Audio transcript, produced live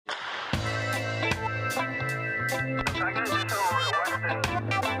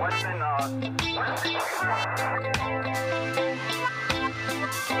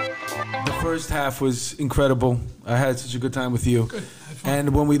The first half was incredible. I had such a good time with you. Good.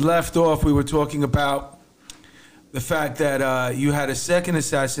 And when we left off, we were talking about the fact that you had a second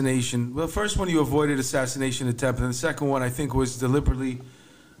assassination. Well, the first one you avoided assassination attempt, and the second one I think was deliberately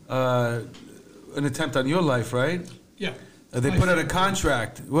an attempt on your life, right? Yeah. They put out a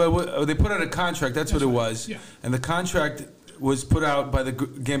contract. Well, they put out a contract. That's what it was. Yeah. And the contract was put out by the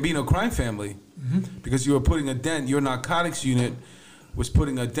Gambino crime family because you were putting a dent. Your narcotics unit was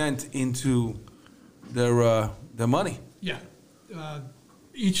putting a dent into their money. Yeah.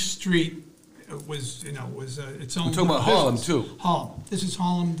 Each street was its own. We're talking about Harlem too. Harlem. This is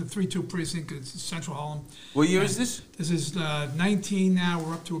Harlem, the 3-2 precinct. It's Central Harlem. What year is this? This is 19 now.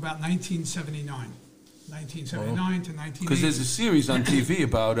 We're up to about 1979. 1979 to 1980. Because there's a series on TV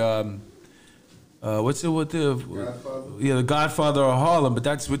about what's it with the Godfather? Yeah, the Godfather of Harlem, but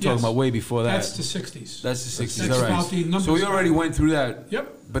we're talking about way before that. That's the 60s. That's the 60s. That's All about the right. numbers. So we already went through that.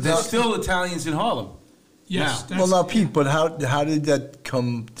 Yep. But there's still Italians in Harlem. Yes. Now. Well, now, Pete, but how did that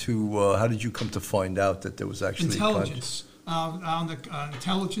come to? How did you come to find out that there was actually Intelligence. On the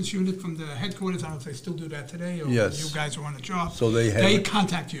intelligence unit from the headquarters. I don't know if they still do that today, or Yes. you guys are on the job. So they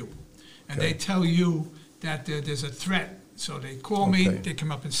contact you, and they tell you that there's a threat. So they call me. They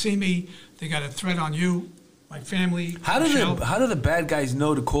come up and see me. They got a threat on you, my family. How do the bad guys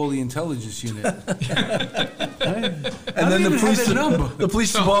know to call the intelligence unit? And then the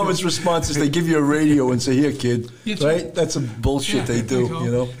police department's response is they give you a radio and say, "Here, kid," Yes, right? That's some bullshit they do, so.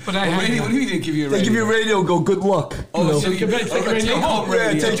 you know. But What do you mean they give you a radio? They give you a radio and go, "Good luck." Oh, you know? so you take radio home.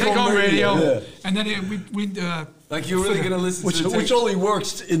 Yeah, Take home radio. Yeah. And then we Like you're really going to listen to the Which tape? only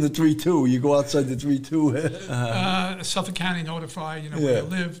works in the 3-2. You go outside the 3-2. Suffolk County notify, where Yeah. you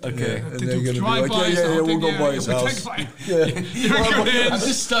live. Okay. And To they're do gonna be like, drive-bys. we'll go by his house. I'm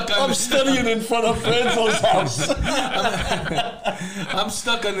just stuck on. I'm studying in front of Franzo's house. I'm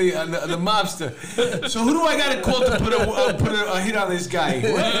stuck on the mobster. So who do I got to call to put a hit on this guy?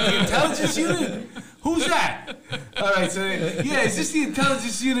 What, the intelligence unit? Who's that? All right, so is this the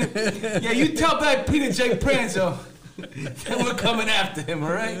intelligence unit? Yeah, you tell that Peter J. Pranzo that we're coming after him. All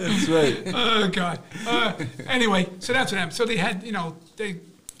right. That's right. Oh God. Anyway, so that's what happened. So they had, they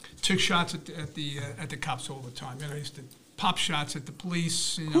took shots at the cops all the time. They used to pop shots at the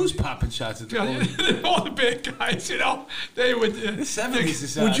police. Who's popping shots at the police? All the bad guys. They would. The 70s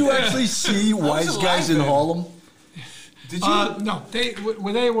is Would you actually see wise guys in Harlem? Did you? No,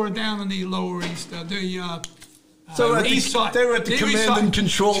 they were down in the Lower East. So East Side. they were at the East Command Side. and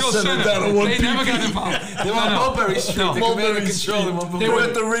Control Center down at 1 They never got involved. They were on Mulberry Street. The command and control. They were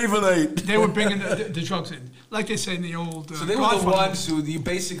at the Ravenite. They were bringing the drugs in, like they say in the old. So they were the Godfather. ones who you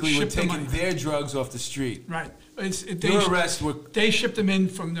basically were Shipped the taking money. their drugs off the street. Right. Your arrests were. They shipped them in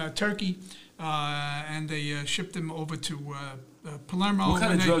from Turkey, and they shipped them over to Palermo. What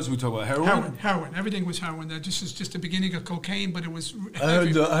kind of drugs were we talking about? Heroin? Heroin. Everything was heroin. This is just the beginning of cocaine, but it was. I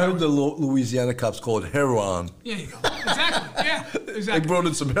heard the Louisiana cops call it heroin. There you go. Exactly. Yeah. They Exactly. brought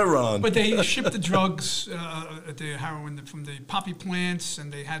in some heroin. But they shipped the drugs, the heroin from the poppy plants,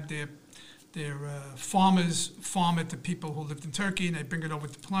 and they had their farmers farm it to people who lived in Turkey, and they bring it over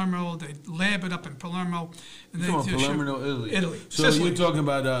to Palermo. They lab it up in Palermo. And You're talking about Palermo, Italy. Italy. So Sicily. you're talking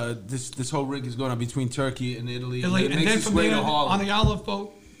about this whole rig is going on between Turkey and Italy. Italy. And it And makes then its from way there, to Harlem. on the olive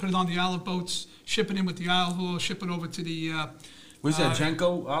boat, put it on the olive boats, ship it in with the olive oil, ship it over to the... What's that,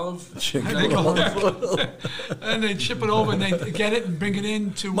 Jenko olive? and they ship it over, and they get it and bring it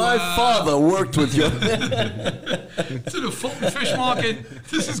in to... My father worked with you. to the Fulton Fish Market.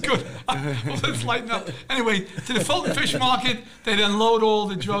 This is good. Let's lighten up. Anyway, to the Fulton Fish Market, they'd unload all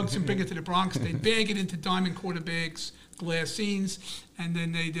the drugs and bring it to the Bronx. They'd bag it into diamond quarter bags, glassines, and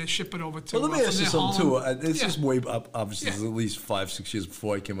then they'd ship it over to... Well, let me ask you something, too. This is way up, obviously, Yeah. this is at least 5-6 years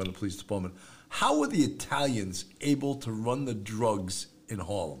before I came on the police department. How were the Italians able to run the drugs in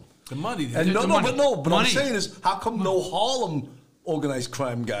Harlem? The money. And money. But I'm Money. saying is, how come no Harlem organized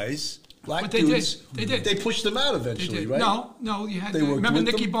crime guys, black But they dudes, did. They did. they pushed them out They eventually, did. right? No, you had They to, worked remember with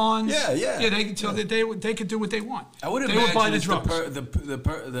Nicky them? Bonds? Yeah. They could do what they want. I would they imagine would buy the it's drugs.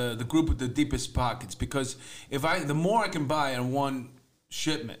 the group with the deepest pockets, because the more I can buy in one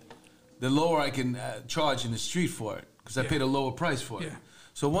shipment, the lower I can charge in the street for it, because I paid a lower price for it. Yeah.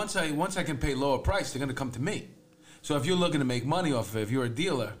 So once I can pay lower price, they're going to come to me. So if you're looking to make money off of it, if you're a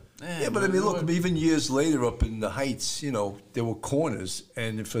dealer, Yeah, but I mean, look, even years later up in the Heights, you know, there were corners,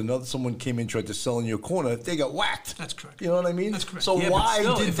 and if someone came in and tried to sell in your corner, they got whacked. That's correct. You know what I mean? That's correct. So Yeah, but why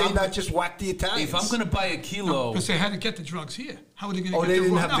still, did if they I'm- not just whack the Italians? If I'm going to buy a kilo, Because they had to get the drugs here. How are they going to Oh, get they the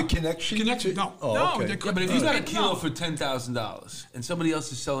didn't drugs? have the connection Connection? to- No. Oh, no. okay. They yeah, couldn't. but if you got a No. kilo for $10,000 and somebody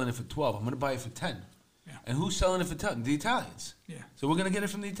else is selling it for 12, I'm going to buy it for 10. Yeah. And who's selling it for 10? The Italians. Yeah. So we're going to get it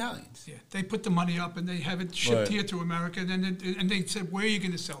from the Italians. Yeah, they put the money up and they have it shipped Right. here to America, and they said, where are you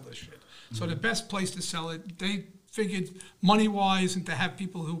going to sell this shit? So the best place to sell it, they figured money-wise and to have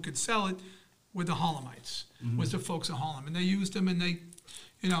people who could sell it were the Harlemites, was the folks of Harlem. And they used them and they,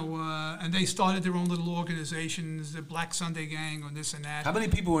 you know, and they started their own little organizations, the Black Sunday Gang or this and that. How many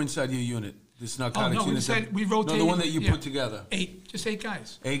people were inside your unit? This narcotics no, we unit? said we No, rotated. the one that you yeah. put together. 8, just 8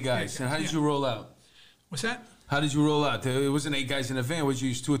 guys. 8 guys. And how did yeah. you roll out? What's that? How did you roll out? It wasn't 8 guys in a van. Was you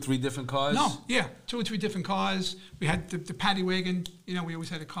use 2 or 3 different cars? No, yeah, 2 or 3 different cars. We had the paddy wagon. You know, we always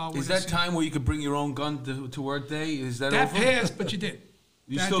had a car with Is us. that time where you could bring your own gun to work day? Is that That over? passed, but you did.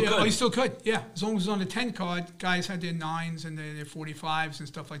 You That- still yeah, could? Oh, you still could, yeah. As long as it was on the 10 card, guys had their 9s and their 45s and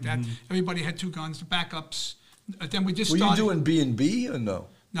stuff like that. Mm-hmm. Everybody had 2 guns, the backups. Then we just Were you started. doing B&B or no?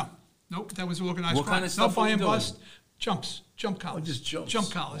 No, nope, that was organized What crime. kind of stuff No were you buy and doing? bust. Jump collars. just jumps. Jump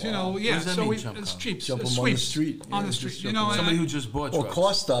collars, you Wow. know, yeah. does that so mean, jump it's collars? cheap. Jump 'em on the sweeps street. On Yeah, the just street, you jump know. 'em. Somebody who just bought Or drugs.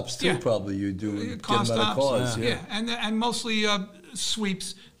 car stops too, Yeah. probably you do. Car Get them out of stops, cars, yeah, and mostly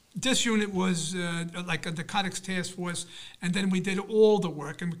sweeps. This unit was like a narcotics task force, and then we did all the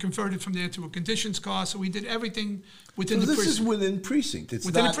work, and we converted from there to a conditions car. So we did everything within So the this is precinct. within precinct. It's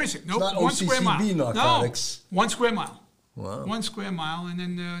Within not, the precinct. It's Nope, not 1 square mile. OCCB narcotics. No, 1 square mile. Wow. 1 square mile, and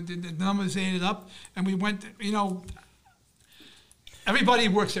then the numbers added up, and we went. You know, everybody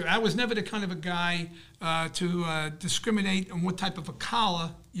works there. I was never the kind of a guy to discriminate on what type of a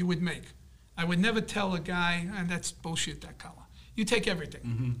collar you would make. I would never tell a guy, and that's bullshit, that collar. You take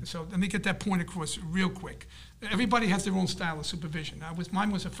everything. So let me get that point across real quick. Everybody has their own style of supervision.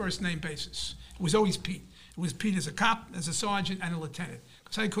 Mine was a first name basis. It was always Pete. It was Pete as a cop, as a sergeant, and a lieutenant.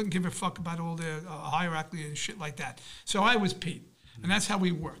 Because I couldn't give a fuck about all the hierarchy and shit like that. So I was Pete. And that's how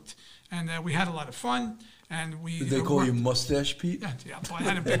we worked. And we had a lot of fun. And we Did they call you worked. Mustache Pete? Yeah, boy, I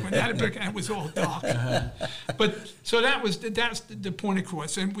had a big one. I had a big, and it was all dark. But so that's the point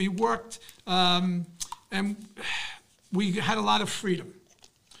across, and we worked, and we had a lot of freedom,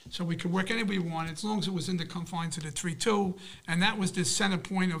 so we could work any way we wanted as long as it was in the confines of the 3-2, and that was the center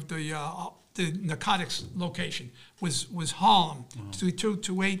point of the narcotics location was Harlem, 3-2,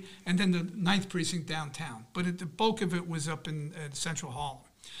 2-8, and then the 9th precinct downtown. But the bulk of it was up in central Harlem.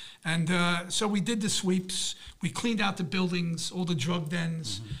 And so we did the sweeps. We cleaned out the buildings, all the drug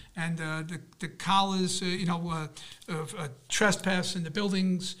dens, and the collars, trespass in the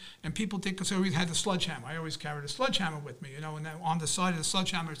buildings. And people think, because I always had the sledgehammer. I always carried a sledgehammer with me, you know, and on the side of the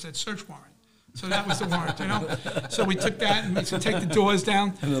sledgehammer it said search warrant. So that was the warrant, you know. So we took that and we said, take the doors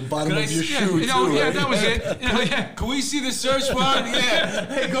down. And the bottom Could of I your see- shoe, You know, too, yeah, right? that was it. You know, yeah. Can we see the search warrant? Yeah.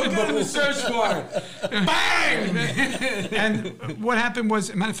 Hey, go get him the search warrant. Bang! And what happened was,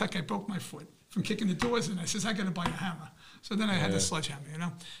 as a matter of fact, I broke my foot from kicking the doors in. I says, I got to buy a hammer. So then I had the sledgehammer, you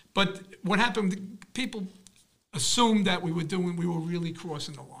know. But what happened, people assumed that we were really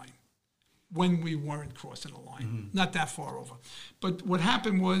crossing the line when we weren't crossing the line, not that far over. But what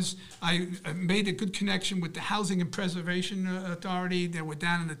happened was I made a good connection with the Housing and Preservation Authority. They were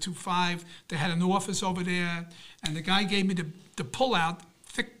down in the 2-5. They had an office over there. And the guy gave me the pull-out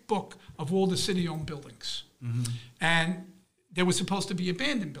thick book of all the city-owned buildings. And they were supposed to be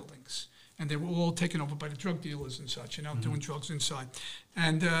abandoned buildings. And they were all taken over by the drug dealers and such, you know, doing drugs inside.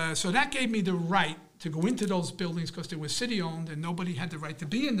 And so that gave me the right to go into those buildings because they were city-owned and nobody had the right to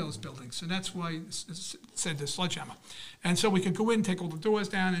be in those buildings. So that's why it said the sledgehammer. And so we could go in, take all the doors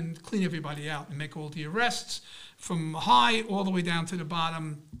down, and clean everybody out and make all the arrests from high all the way down to the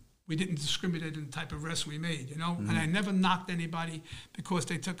bottom. We didn't discriminate in the type of arrests we made, you know. And I never knocked anybody because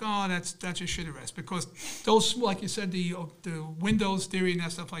they took, oh, that's a shit arrest. Because those, like you said, the windows theory and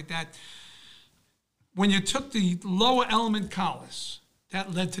that stuff like that, when you took the lower element collars,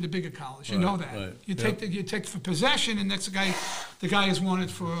 that led to the bigger collars. You know that. right. You take for possession, and that's the guy is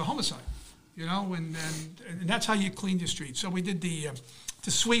wanted for homicide. You know, and that's how you clean your streets. So we did the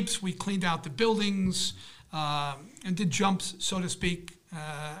sweeps. We cleaned out the buildings and did jumps, so to speak,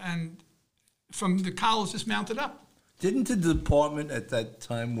 and from the collars just mounted up. Didn't the department at that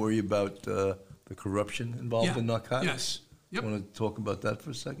time worry about the corruption involved Yeah. in narcotics? Yes. Yep. Want to talk about that for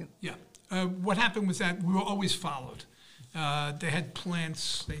a second? Yeah. What happened was that we were always followed. They had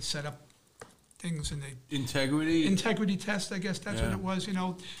plants. They set up things, and they Integrity. integrity test. I guess that's what Yeah. it was. You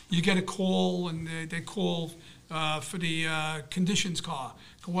know, you get a call, and they call for the conditions car.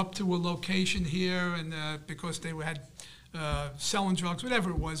 Go up to a location here, and because they had selling drugs, whatever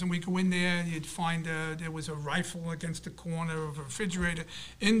it was, and we go in there, you'd find there was a rifle against the corner of a refrigerator.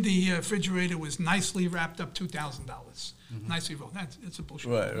 In the refrigerator was nicely wrapped up $2,000. Nicely rolled. It's a bullshit.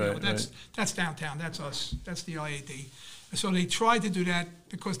 Right, That's downtown. That's us. That's the IAD. So they tried to do that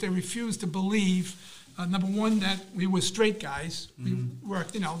because they refused to believe, number one, that we were straight guys. We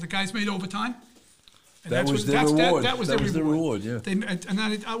worked, the guys made overtime. And That was their reward. That was That their was their reward, yeah.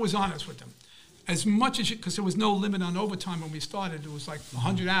 I was honest with them. As much as because there was no limit on overtime when we started, it was like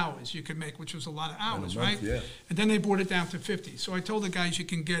 100 hours you could make, which was a lot of hours, right? Yeah. And then they brought it down to 50. So I told the guys you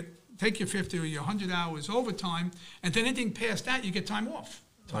can take your 50 or your 100 hours overtime, and then anything past that, you get time off,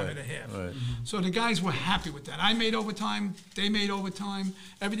 time and a half. Right. So the guys were happy with that. I made overtime, they made overtime,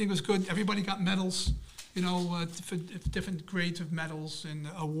 everything was good. Everybody got medals, for different grades of medals and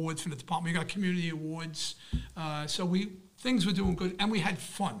awards from the department. We got community awards. So things were doing good, and we had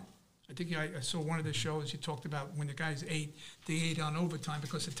fun. I think I saw one of the shows you talked about when the guys ate, they ate on overtime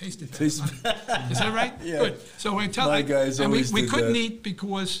because it tasted better. Is that right? Yeah. Good. So I tell My guys and always we did couldn't that. eat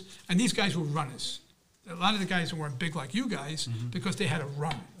because, and these guys were runners. A lot of the guys weren't big like you guys because they had to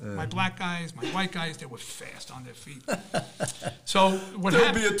run. My black guys, my white guys, they were fast on their feet. So what There'll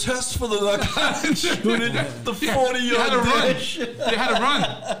happened? be a test for the shooting the 40-yard You had to run. dash. You had to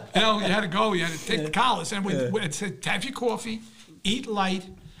run. You had to go. You had to take the collars. And we'd say, have your coffee, eat light,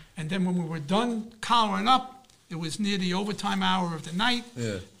 and then when we were done collaring up, it was near the overtime hour of the night.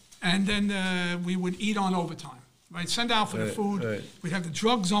 Yeah. And then we would eat on overtime. Right, send out for the food. Right. We'd have the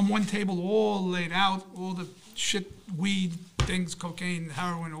drugs on one table all laid out, all the shit, weed, things, cocaine,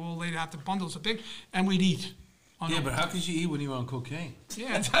 heroin, all laid out, the bundles of things, and we'd eat. Yeah, but how could you eat when you were on cocaine?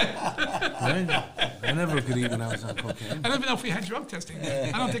 Yeah, Right? I never could eat when I was on cocaine. I don't even know if we had drug testing.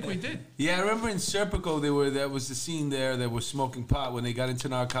 I don't think we did. Yeah, I remember in Serpico, that was the scene there. They were smoking pot when they got into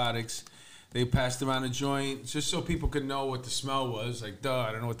narcotics. They passed around a joint just so people could know what the smell was. Like,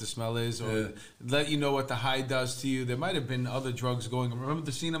 I don't know what the smell is. Or let you know what the high does to you. There might have been other drugs going on. Remember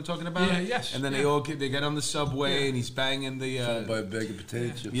the scene I'm talking about? Yeah, yes. And then they get on the subway and he's banging the... Followed by a bag of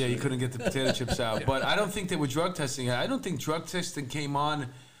potato chips. Yeah, you couldn't get the potato chips out. But I don't think they were drug testing. I don't think drug testing came on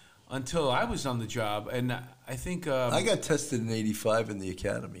until I was on the job. And I think... I got tested in '85 in the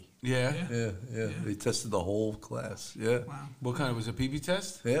academy. Yeah? Yeah. They tested the whole class. Yeah. Wow. What kind? Was it a PB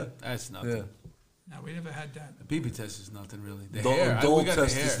test? Yeah. That's nothing. Yeah. No, we never had that. A PB test is nothing really. The Dole hair. Dole we got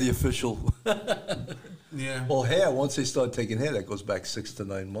test the hair. is the official. Yeah. Well, hair. Once they start taking hair, that goes back 6 to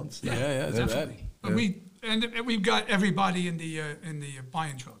 9 months. Now. Yeah, that's bad. But we've got everybody in the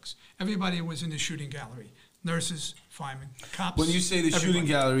buying drugs. Everybody was in the shooting gallery. Nurses, firemen, cops. When you say the everybody. shooting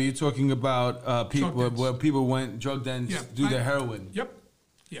gallery, you're talking about people Drug dens. where people went drug dens do their heroin. Yep.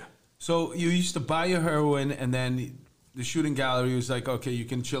 Yeah. So you used to buy your heroin, and then the shooting gallery was like, okay, you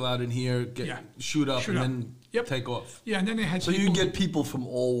can chill out in here, shoot up, Shoot and up. then Yep. take off. Yeah, and then they had So people, you get people from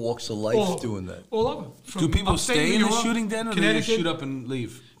all walks of life doing that. all over. Do people upstate stay New in the York, shooting den, or do they just Connecticut. shoot up and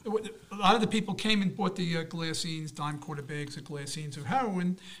leave? A lot of the people came and bought the glassines, dime quarter bags of glassines of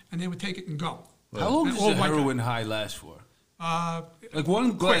heroin, and they would take it and go. How long And does all a white guy. heroin high last for? Like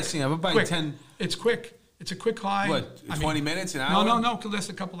one Quick. glassine, I'm buying Quick. 10. It's quick. It's a quick high. What, 20 minutes, an No, hour? no, it could last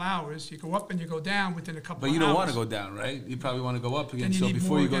a couple hours. You go up and you go down within a couple But of you hours. don't want to go down, right? You probably want to go up again. Then you So need before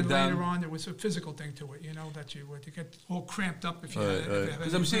more you go again down, later on. There was a physical thing to it, that you get all cramped up if you Right, had right.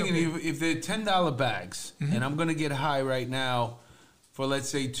 because I'm saying if they're $10 bags, Mm-hmm. and I'm gonna get high right now for let's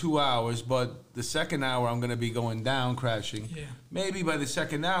say 2 hours, but the second hour I'm gonna be going down, crashing. Yeah. Maybe by the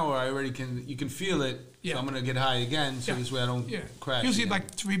second hour I already you can feel it. Yeah. So I'm gonna get high again, so Yeah. this way I don't crash. Usually again.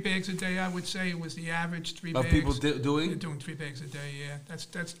 like 3 bags a day, I would say, was the average. 3 Of bags. people doing? They're doing 3 bags a day. Yeah, that's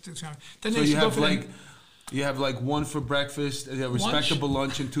kind of. Then So they you should go have for like. You have like one for breakfast, a respectable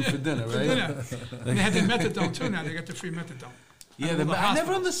lunch, and 2 for dinner, for right? dinner. And they have the methadone too now. They got the free methadone. Yeah, All the I never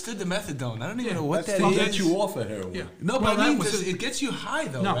hospitals. understood the methadone. I don't even know what That's that to is. get you off of heroin. Yeah. No, Well, but I that mean, was it gets you high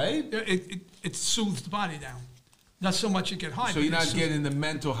though, No, right? it soothes the body down. Not so much you get high. So but you're it not soothes- getting the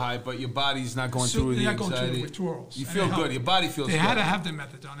mental high, but your body's not going So through the they're not going anxiety. through the withdrawals. You And feel it good. helped. Your body feels They good. had to have the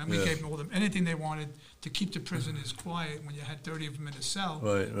methadone, and we Yeah. gave them all anything they wanted to keep the prisoners quiet. When you had 30 of them in a cell,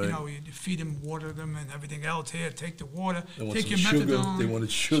 Right. you feed them, water them, and everything else. Here, take the water, They want take some your sugar. methadone. They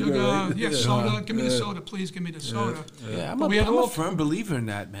wanted sugar, right? Yeah, Yeah. soda. Give me the Yeah. soda, please. Give me the soda. Yeah, I'm But a, we had I'm a all- firm believer in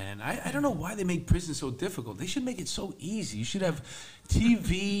that, man. I don't know why they make prison so difficult. They should make it so easy. You should have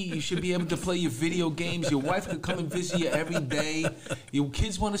TV. You should be able to play your video games. Your wife could come and visit you every day. Your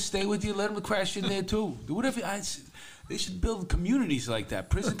kids want to stay with you. Let them crash in there too. Do whatever. They should build communities like that.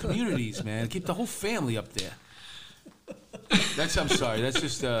 Prison communities, man. Keep the whole family up there. I'm sorry. That's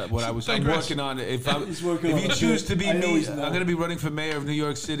just what I'm Digress. working on. If working you on it. choose to be I know me, he's I'm not. going to be running for mayor of New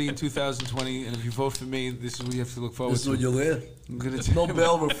York City in 2020. And if you vote for me, this is what you have to look forward This is to. what you'll hear. I'm gonna It's no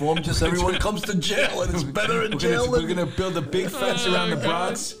bail reform, just everyone comes to jail, and it's better in jail. We're gonna build a big fence around the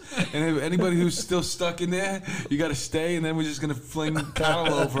Bronx, and if anybody who's still stuck in there, you got to stay. And then we're just gonna fling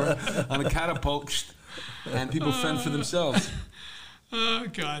cattle over on a catapult, and people fend for themselves. Oh,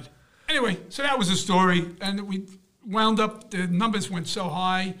 God. Anyway, so that was the story. And we wound up, the numbers went so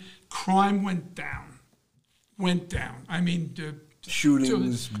high, crime went down. I mean,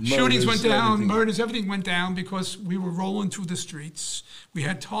 Shootings, shootings went murders, down, everything. murders, everything went down because we were rolling through the streets. We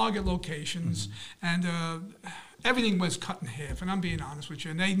had target locations, and everything was cut in half. And I'm being honest with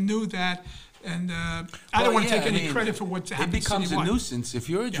you. And they knew that. And I don't want to take any credit for what's happened. It becomes a citywide. nuisance if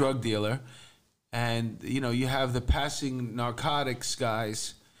you're a drug dealer, and you have the passing narcotics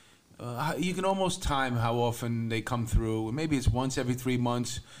guys. You can almost time how often they come through. Maybe it's once every 3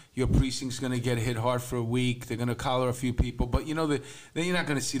 months. Your precinct's going to get hit hard for a week. They're going to collar a few people. But, then you're not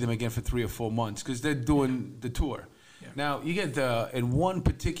going to see them again for 3 or 4 months because they're doing the tour. Yeah. Now, you get in one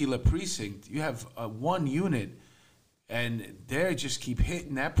particular precinct, you have one unit, and they just keep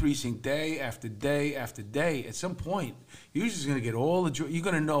hitting that precinct day after day after day. At some point, you're just going to get all the you're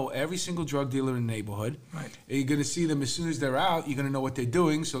going to know every single drug dealer in the neighborhood. Right. You're going to see them as soon as they're out. You're going to know what they're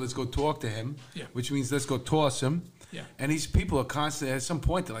doing. So let's go talk to him. Yeah. Which means let's go toss him. Yeah. And these people are constantly at some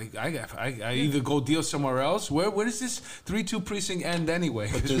point they're like, I either go deal somewhere else. Where does this 3-2 precinct end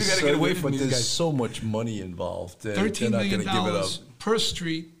anyway? Because we got to get away from these there's guys. so much money involved. They're $13 not million going to give it up. per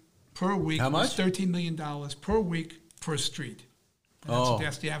street per week. How much? $13 million per week per street. Oh.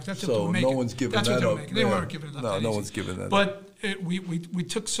 That's the average. That's what So they're making. no one's giving That's that what they're up. making. They Yeah. weren't giving it up. No, that no easy. one's giving that up. But we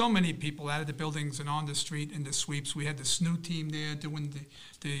took so many people out of the buildings and on the street in the sweeps. We had the SNU team there doing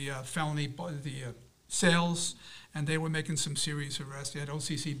the felony sales, and they were making some serious arrests. They had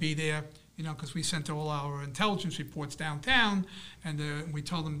OCCB there, because we sent all our intelligence reports downtown, and we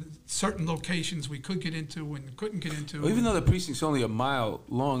told them certain locations we could get into and couldn't get into. Well, even though the precinct's only a mile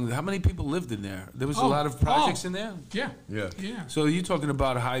long, how many people lived in there? There was a lot of projects in there? Yeah. Yeah. Yeah. So you're talking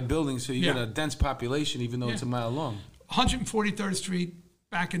about high buildings, so you Yeah. get a dense population even though it's a mile long. 143rd Street,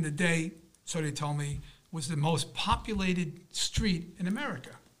 back in the day, so they told me, was the most populated street in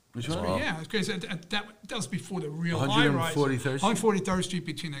America. Which That's one? right, yeah, because that was before the real 143rd high-rise. Street? 143rd Street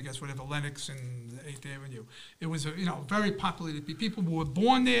between, I guess, whatever, Lenox and 8th Avenue. It was, very populated. People who were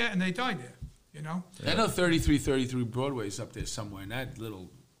born there and they died there, I know 3333 Broadway is up there somewhere, and that little.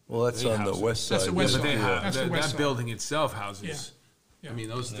 Well, that's they on the house- west side. That's the west But they side. have, That's the west that side. building itself houses. Yeah. I mean,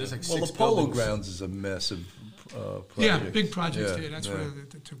 there's like Well, 6 the Polo buildings. Grounds is a massive project. Yeah, big projects Yeah, there. That's yeah. where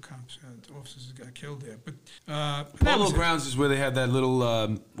the 2 cops, officers got killed there. But that Polo was it. Grounds is where they had that little,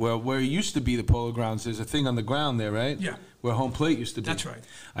 where it used to be the Polo Grounds. There's a thing on the ground there, right? Yeah. Where home plate used to be. That's right.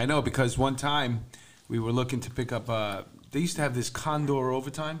 I know because one time we were looking to pick up, they used to have this Condor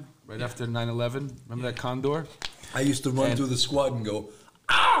overtime right after 9/11. Remember that Condor? I used to run And- through the squad and go,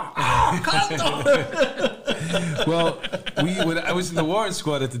 Well, I was in the warrant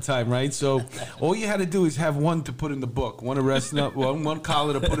squad at the time, right? So all you had to do is have one to put in the book, one arrest, one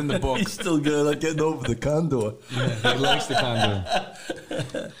collar to put in the book. he's still good at getting over the condor. He likes the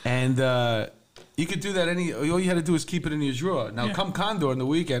Condor. And you could do that all you had to do is keep it in your drawer. Now, come Condor on the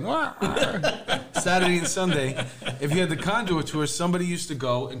weekend, Saturday and Sunday, if you had the Condor tour, somebody used to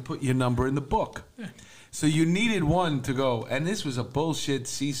go and put your number in the book. So you needed one to go. And this was a bullshit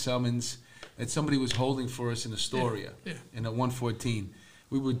C summons that somebody was holding for us in Astoria in a 114.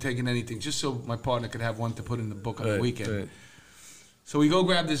 We were taking anything just so my partner could have one to put in the book on the weekend. Right. So we go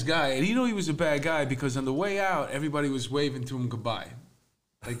grab this guy, and he was a bad guy because on the way out, everybody was waving to him goodbye.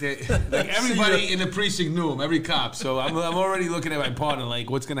 Like everybody in the precinct knew him, every cop. So I'm already looking at my partner like,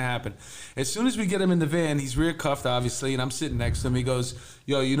 what's gonna happen? As soon as we get him in the van, he's rear cuffed, obviously, and I'm sitting next to him. He goes,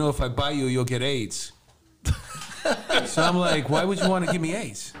 "Yo, if I bite you, you'll get AIDS." So I'm like, "Why would you want to give me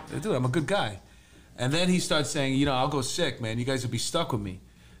AIDS, dude? I'm a good guy." And then he starts saying, "I'll go sick, man. You guys will be stuck with me."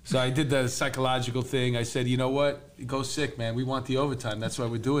 So I did the psychological thing. I said, "You know what? Go sick, man. We want the overtime. That's why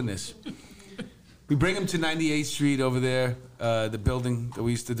we're doing this." We bring him to 98th Street over there, the building that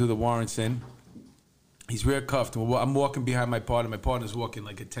we used to do the warrants in. He's rear cuffed. I'm walking behind my partner. My partner's walking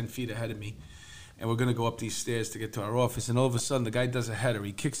like 10 feet ahead of me. And we're going to go up these stairs to get to our office. And all of a sudden, the guy does a header.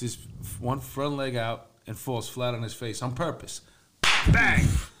 He kicks his one front leg out and falls flat on his face on purpose. Bang!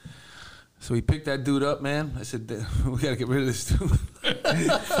 So we picked that dude up, man. I said, we got to get rid of this dude.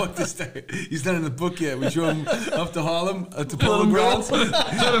 Fuck this guy. He's not in the book yet. We drove him up to Harlem, to Polo Grounds.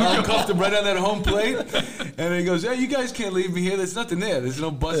 Cuffed him right on that home plate. And he goes, hey, you guys can't leave me here. There's nothing there. There's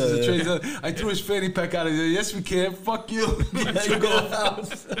no buses or trains. I threw his fanny pack out. He said, yes, we can. Fuck you. You go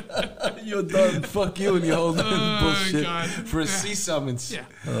out. You're done. Fuck you and your whole bullshit. God. For a C summons. Yeah.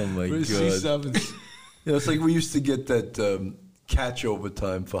 Oh my For a C God. summons. You know, it's like we used to get that catch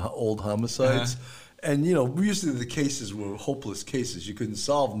overtime for old homicides. And, you know, usually the cases were hopeless cases. You couldn't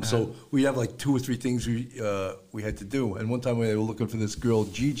solve them. So we have like 2 or 3 things we had to do. And one time we were looking for this girl,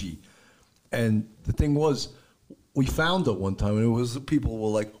 Gigi. And the thing was, we found her one time, and it was people were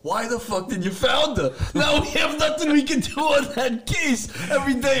like, "Why the fuck did you found her? Now we have nothing we can do on that case."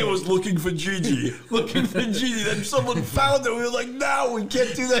 Every day it was looking for Gigi, looking for Gigi. Then someone found her. We were like, "Now we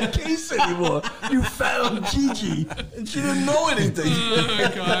can't do that case anymore. You found Gigi, and she didn't know anything."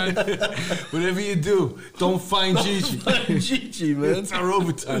 Oh, God. Whatever you do, don't find Gigi. Find Gigi, man. It's our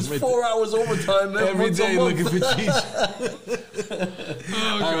overtime. It's 4 hours overtime man, Every once a day month. looking for Gigi.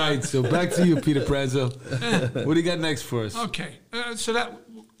 All right, so back to you, Peter Pranzo. What do you got next for us? Okay, so that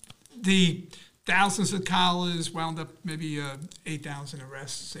the thousands of collars wound up maybe 8,000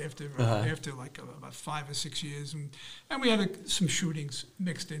 arrests after like about 5 or 6 years, and we had some shootings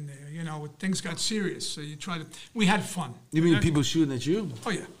mixed in there. You know, things got serious, so we had fun. You mean people shooting at you? Oh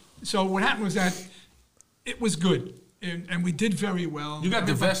yeah. So what happened was that it was good, and we did very well. You got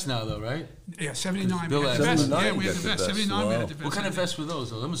the vest now, though, right? Yeah, 79. Bill We had the had vest. 79 Yeah, we had got the the vest. vest. 79 we Wow. had the vest. What kind of vests were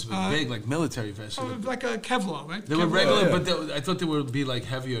those, though? They must have been big, like military vests. Oh, like a Kevlar, right? They were Kevlar. regular, yeah. but I thought they would be like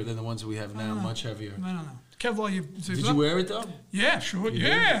heavier than the ones that we have now, much heavier. No. Kevlar, Did you wear it, though? Yeah, sure. did?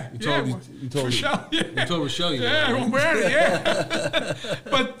 Yeah. You told- yeah. you told- Rochelle, yeah. You told Rochelle you Yeah, wore it, I'm wearing it, yeah.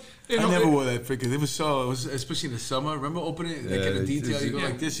 But, you know. I never wore that freaking. It was especially in the summer. Remember opening it, like in the detail, you go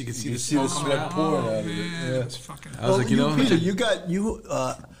like this, you can see the smoke coming smoke out. pouring out Oh, of it. man, it's fucking. I was like, you know, Peter,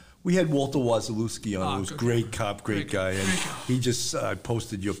 we had Walter Wazalewski on. Oh, He was good great guy. cop, great Great guy. guy. And Great guy. he just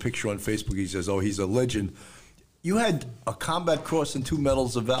posted your picture on Facebook. He says, "Oh, he's a legend." You had a Combat Cross and 2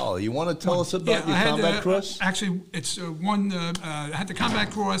 Medals of Valor. You want to tell us about your I had Combat Cross? Actually, it's one. I had the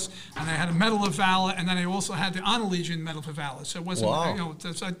Combat Cross, and I had a Medal of Valor, and then I also had the Honor Legion Medal for Valor. So it wasn't, Wow. you know,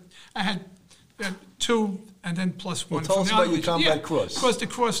 I had 2, and then plus 1. tell from us the about Honor your Legion. Combat Cross. Of course, the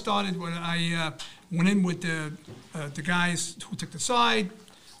cross started when I went in with the guys who took the side,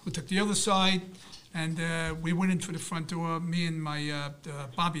 who took the other side, and we went in through the front door. Me and my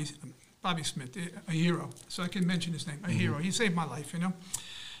Bobby Smith, a hero. So I can mention his name, a hero. He saved my life, you know.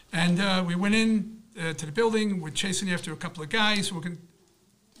 And we went in to the building. We're chasing after a couple of guys who were going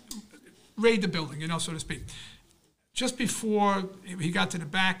to raid the building, you know, so to speak. Just before he got to the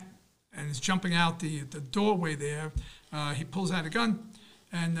back and is jumping out the doorway there, he pulls out a gun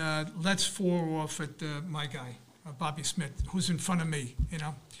and lets 4 off at my guy, Bobby Smith, who's in front of me, you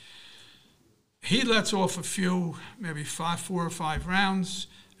know. He lets off a few, maybe 4 or 5 rounds,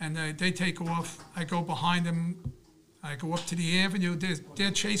 and they take off. I go behind them. I go up to the avenue. They're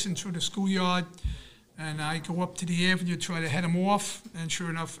chasing through the schoolyard, and I go up to the avenue, try to head them off. And sure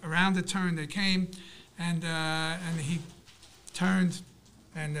enough, around the turn they came, and he turned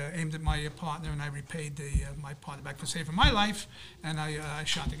and aimed at my partner, and I repaid my partner back for saving my life, and I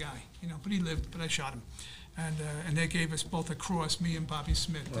shot the guy. You know, but he lived, but I shot him. And they gave us both a cross, me and Bobby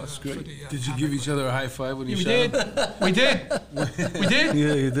Smith. That's For great. the, Did you Combat give each Cross. other a high five when you We shot did. him? We did. We did.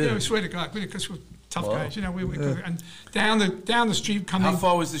 Yeah, you did. Yeah, we swear to God, because we're tough Wow. guys. You know, and down the street coming. How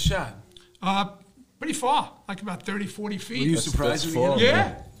far was the shot? Pretty far, like about 30, 40 feet. Were you That's surprised when you far. hit him?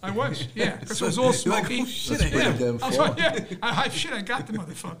 Yeah, I was. Yeah, because it was all You're like, smoky. oh, shit, That's yeah. pretty damn I was far. like, yeah. Shit, I got the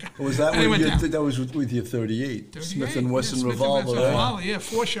motherfucker. Was that And he with went down. that was with your 38 Smith 38, and Wesson yeah, Smith and revolver? Wesson right? revolver, yeah,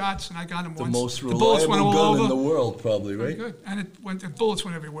 4 shots, and I got him The once. most The bullets went reliable all gun over. in the world, probably, Very right? good. And the bullets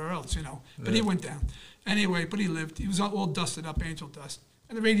went everywhere else, you know. But he went down. Anyway, but he lived. He was all dusted up, angel dust.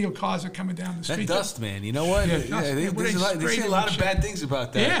 And the radio cars are coming down the That street. dust, man. You know what? Yeah, Yeah, dust. they, Yeah, there's a lot, they sprayed say a it lot with of shit. bad things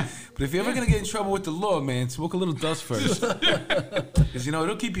about that. Yeah. But if you're ever Yeah. going to get in trouble with the law, man, smoke a little dust first. Because, you know,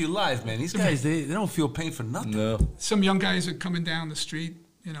 it'll keep you alive, man. These guys, they don't feel pain for nothing. No. Some young guys are coming down the street,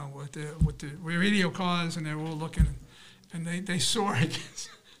 you know, with the radio cars, and they're all looking, and they saw it.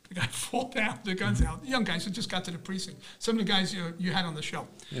 The guy fall down, the gun's out. The young guys who just got to the precinct. Some of the guys you had on the show.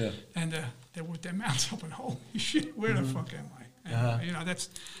 Yeah. And they were with their mouths open. Holy shit, where the fuck am I? And, you know, that's.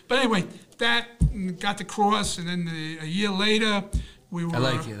 But anyway, that got the cross, and then a year later, we were. I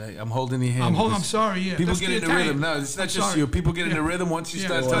like it. I'm holding your hand. I'm sorry. Yeah. People That's get the in the Italian. rhythm. No, it's not I'm just sorry. you. People get in the Yeah. rhythm once you Yeah,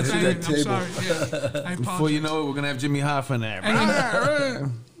 start Well, I touching see it. that I'm table. sorry. Yeah. I Before you apologize. know it, we're going to have Jimmy Hoffa in there.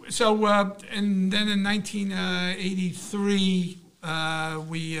 So, and then in 1983,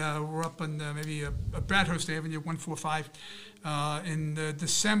 we were up on maybe Bradhurst Avenue, 145, In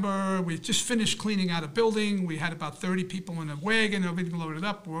December, we just finished cleaning out a building. We had about 30 people in a wagon, everything loaded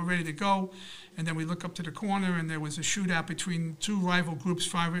up. We were ready to go. And then we look up to the corner, and there was a shootout between two rival groups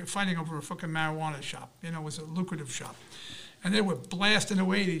fighting over a fucking marijuana shop. You know, it was a lucrative shop. And they were blasting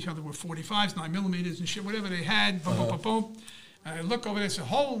away at each other with 45s, 9mm and shit, whatever they had. Boom, boom, boom, boom. And I look over there and say,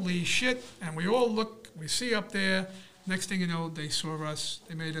 holy shit. And we all look, we see up there. Next thing you know, they saw us.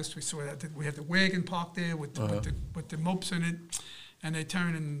 They made us. We saw that we had the wagon parked there with the mopes in it, and they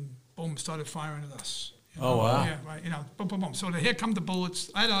turned and boom, started firing at us. You know? Oh wow! Yeah, right. You know, boom, boom, boom. So here come the bullets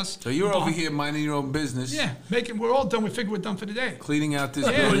at us. So you're over here minding your own business. Yeah, we're all done. We figure we're done for the day. Cleaning out this.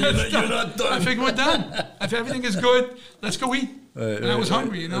 Yeah, building. You're not done. I figure we're done. If everything is good, let's go eat. And I was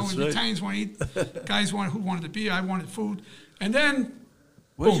hungry. You know, That's the right. Italians want to eat. Guys who wanted the beer. I wanted food, and then.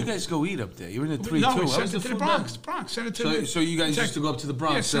 Where did you guys go eat up there? You were in the 3-2. No, we How sent was it to the food Bronx. then? Bronx. Sent it to So you guys used to go up to the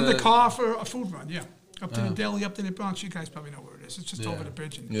Bronx? Yeah, send the car for a food run, yeah. Up to the deli, up to the Bronx. You guys probably know where it is. It's just over the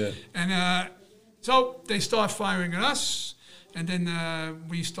bridge. And so they start firing at us, and then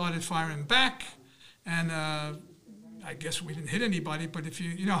we started firing back. And I guess we didn't hit anybody, but if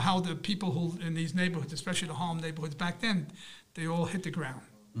you know how the people who in these neighborhoods, especially the Harlem neighborhoods back then, they all hit the ground.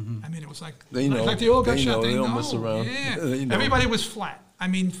 I mean, it was like They know. like they all got They shot. know. They don't know. mess around. Yeah, They know. everybody was flat. I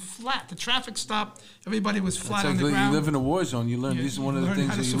mean, flat. The traffic stopped. Everybody was flat on the You ground. live in a war zone. You learn. Yeah, This is one of the learn things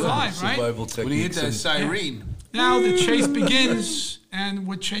how to that you survive, learn. right? Survival When you hit techniques. that and- siren. Now the chase begins, and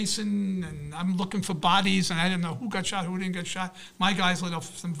we're chasing, and I'm looking for bodies, and I didn't know who got shot, who didn't get shot. My guys let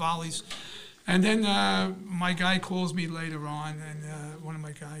off some volleys. And then my guy calls me later on, and one of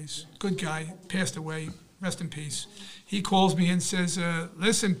my guys, good guy, passed away, rest in peace. He calls me and says,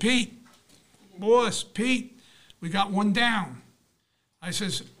 listen, Pete, boss, Pete, we got one down. I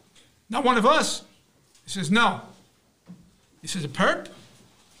says, not one of us. He says, no. He says, a perp?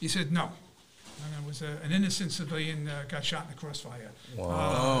 He said, no. And it was an innocent civilian got shot in a crossfire.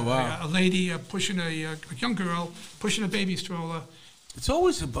 Wow. A lady pushing a young girl, pushing a baby stroller. It's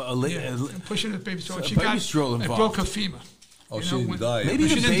always a Pushing a baby stroller. a She baby stroller it involved. broke her femur. Oh, You she know, didn't when- die. Maybe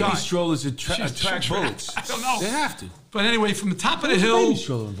She the didn't baby die. strollers She's attract bullets. I don't know. They have to. But anyway, from the top of the There's a hill, baby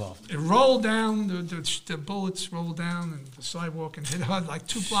stroller involved. it rolled down. The bullets rolled down and the sidewalk and hit her like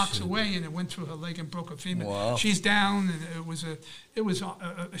 2 blocks away, and it went through her leg and broke her femur. Wow. She's down, and it was a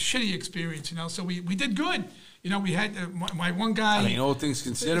shitty experience, you know. So we did good. You know, we had my one guy. I mean, all things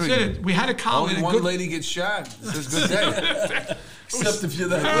considering, we had a collar. only one lady gets shot. It's a good day. Except if you're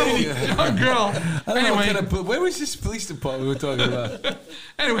that Terrible lady. young girl. I don't know what Anyway, kind of, where was this police department we were talking about?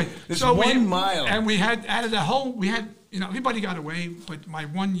 Anyway, It's so 1 mile. and we had out of the whole, we had, you know, everybody got away, but my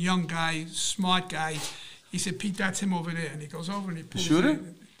one young guy, smart guy, he said, Pete, that's him over there, and he goes over and he pulls shooter?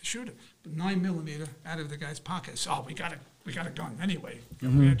 The shooter, 9mm out of the guy's pocket. So we got a gun anyway.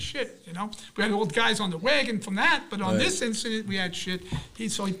 Mm-hmm. We had shit, you know. We had old guys on the wagon from that, but on this incident we had shit. He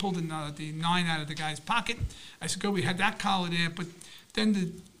pulled the 9 out of the guy's pocket. I said, good, we had that collar there, but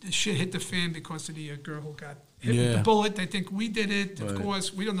then the shit hit the fan because of the girl who got hit with the Yeah. bullet. They think we did it. Of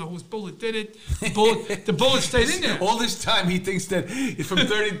course, we don't know whose bullet did it. The bullet stayed in there. All this time, he thinks that from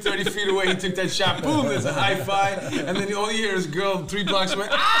 30 feet away, he took that shot. Boom, there's a high five. And then all you hear is girl 3 blocks away.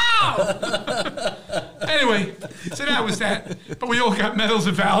 Ow! Anyway, so that was that. But we all got medals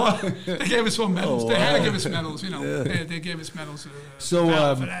of valor. They gave us all medals. They had to give us medals, you know. They gave us medals of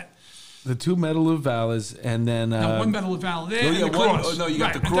valor for that. The 2 Medal of Valors, and then... No, 1 medal of valor there, Oh, and yeah, the one- cross. oh, no, you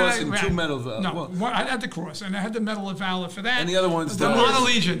got the And then cross and 2 medal of valor. No, What? I had the cross, and I had the medal of valor for that. And the other one's the the- Honor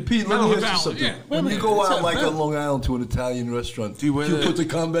Legion. Pete, let medal me of ask you valor. something. Yeah. When you go out like on Long Island to an Italian restaurant, Do you wear the- put the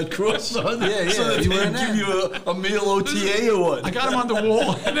combat cross on? Yeah, So yeah. that You they wearing give that? you a meal OTA or what? I got them on the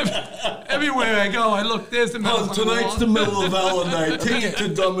wall. And everywhere I go, I look, there's the medal. Oh, tonight's the Medal of Valor night. Take it to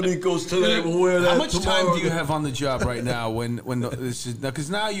Dominico's tonight. We'll wear that How much tomorrow. time do you have on the job right now when this is...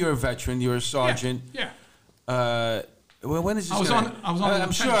 Because now you're a veteran, you're a sergeant. Yeah. Well, when is this I was gonna on- end? I was on the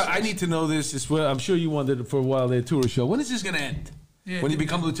I'm sure lieutenant I need to know this as well. I'm sure you wanted it for a while there too, Rochelle. When is this going to end? Yeah, When you didn't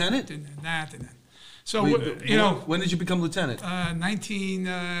become end. lieutenant? Didn't end. So, Wait, you know, when did you become lieutenant?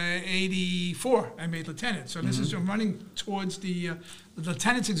 1984, I made lieutenant. So this is running towards the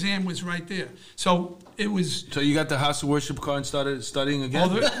lieutenant's exam was right there. So it was. So you got the House of Worship card and started studying again?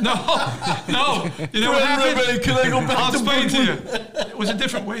 No. You know what happened? Can I go back I'll to explain to you. Brooklyn? It was a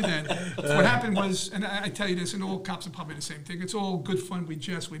different way then. What happened was, and I tell you this, and all cops are probably the same thing. It's all good fun. We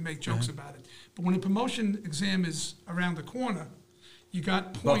jest, we make jokes about it. But when a promotion exam is around the corner, you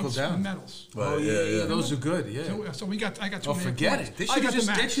got Buckle points down. and medals. Oh, yeah, those are good, yeah. So I got 2.5 Oh, forget points. it. They I should got just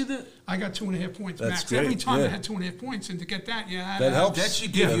the max. get you the... I got 2.5 points That's max. great, Every time I yeah. had 2.5 points, and to get that, That helps. That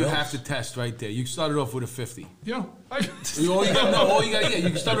should give you Yeah. half the test right there. You started off with a 50. You know, All you got, you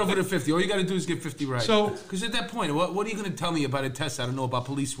can start off with a 50. All you got to do is get 50 right. So- because at that point, what are you going to tell me about a test I don't know about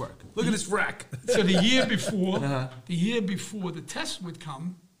police work? Look at this rack. So the year before, Uh-huh. the test would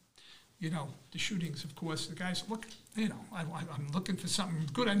come, you know, the shootings, of course, the guys look, you know, I'm looking for something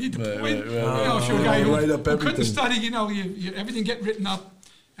good. I need the Right, point. right, right, You know, if you're a right. guy who, Write up who couldn't everything. study, you know, everything get written up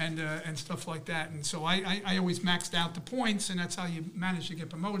and stuff like that. And so I always maxed out the points, and that's how you manage to get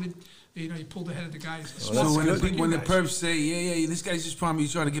promoted. You know, you pulled ahead of the guys. So smarter when guys like the you guys. perps say, yeah, this guy's just probably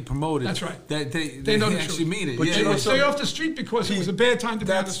trying to get promoted. That's right. They know the actually truth. mean it. But yeah, They you know would stay something? off the street because it was a bad time to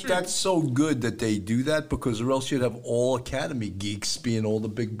be on the street. That's so good that they do that, because or else you'd have all academy geeks being all the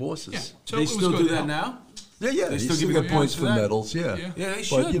big bosses. Yeah. So they it was still good. do that now? Yeah, They you still still give you get points points for for that? medals, yeah. Yeah. Yeah, they But,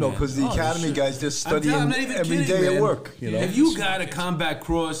 should, you know, man. because the Oh, they academy should. guys, they're I'm studying not even every kidding, day man. at work, you know. If you got a Combat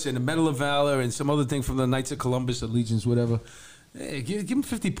Cross and a Medal of Valor and some other thing from the Knights of Columbus or Legions, whatever, hey, give him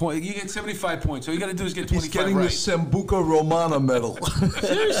 50 points. You get 75 points. All you got to do is get 25 He's getting right. the Sambuca Romana medal.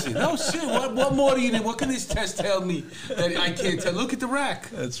 Seriously, no shit. What more do you need? What can this test tell me that I can't tell? Look at the rack.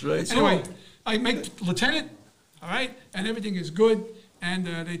 That's right. Anyway, I make lieutenant, all right, and everything is good. And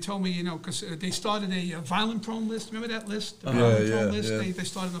they told me, you know, because they started a violent prone list. Remember that list? The violent prone list? yeah. They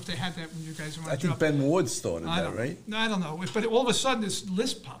started off, they had that when you guys were on I think job. Ben Ward started I that, don't, right? No, I don't know. But all of a sudden, this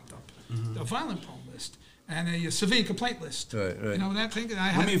list popped up, a violent prone list, and a civilian complaint list. Right, right. You know that thing? And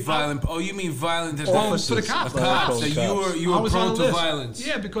I You mean mean violent? Oh, you mean violent as Officers. to the cops. cops? Violent That cops. you I were was on prone the to list. violence.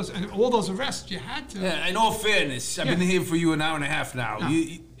 Yeah, because and all those arrests, you had to. Yeah, in all fairness, I've been here for you an hour and a half now. No.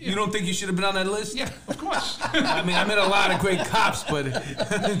 You don't think you should have been on that list? Yeah, of course. I mean, I met a lot of great cops, but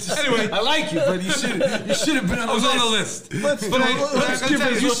Anyway. I like you, but you should have been on the I was list. on the list. Let's Let's give tell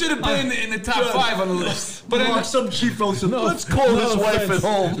his- You should have been in the top 5 on the list. But Mark, some chief said, let's call his wife at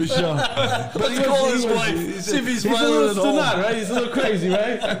home. Let's call his wife. See if he's violent at home. right? He's a little crazy,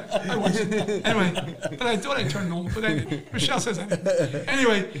 right? Anyway, but I thought I turned normal, but I didn't. Michelle says I didn't.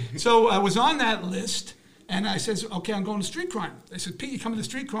 Anyway, so I was on that list, and I says, okay, I'm going to street crime. They said, Pete, you coming to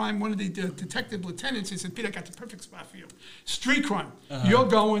street crime? One of the detective lieutenants, he said, Pete, I got the perfect spot for you. Street crime. You're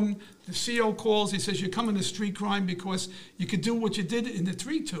going, the CO calls, he says, you're coming to street crime because you could do what you did in the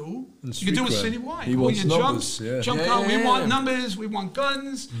 3-2. You could do it street crime. citywide. He All wants your numbers, jumps, yeah. jump Yeah, out. yeah, We yeah. want numbers, we want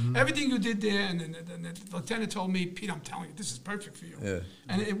guns, everything you did there. And then the lieutenant told me, Pete, I'm telling you, this is perfect for you. Yeah.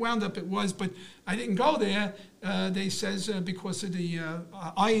 And it wound up, it was, but I didn't go there. They says because of the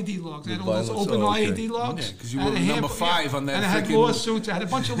IED logs. I had all those violence, open okay. IED logs. Yeah, 'cause you I had were a number handful- 5 on that And I had frickin' lawsuits. I had a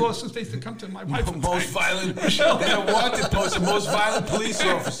bunch of lawsuits. They used to come to my wife. and Most violent, they had a wanted post of most violent police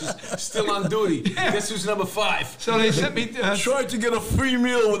officers still on duty. Guess who's number 5? So they sent me. Tried to get a free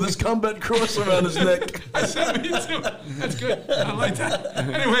meal with his combat cross around his neck. I sent me too. That's good. I like that.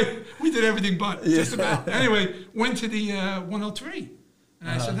 Anyway, we did everything but just about. Anyway, went to the 103. And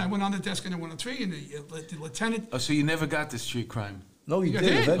I said, I went on the desk in the 103, and the lieutenant. Oh, so you never got the street crime? No, he I did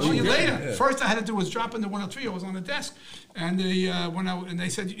did. eventually. Oh, later. Yeah. First, I had to do was drop in the 103. I was on the desk, and they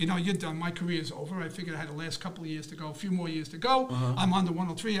said, you know, you're done. My career's over. I figured I had the last couple of years to go, a few more years to go. I'm on the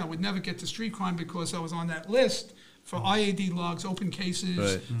 103. I would never get to street crime because I was on that list for IAD logs, open cases,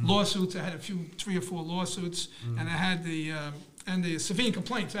 Right. lawsuits. I had 3 or 4 lawsuits, and I had the civilian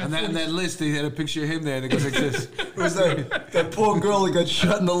complaints. I had And that 40 list, they had a picture of him there, and it goes like this. It was that poor girl that got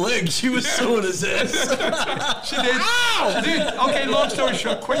shot in the leg. She was suing his ass. She did. She did. Okay, long story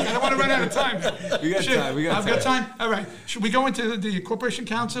short, quick. I don't want to run out of time. We got time, we got I've got time. All right. Should we go into the corporation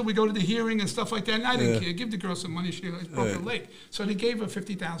council? We go to the hearing and stuff like that. And I didn't care. Give the girl some money. She broke her leg. So they gave her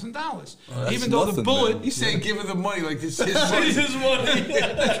 $50,000. that's Even though the nothing, bullet. man. He's saying give her the money like this is his money.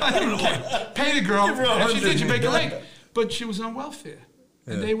 I didn't care. Pay the girl. Give her If she did, she 100. break her leg. But she was on welfare.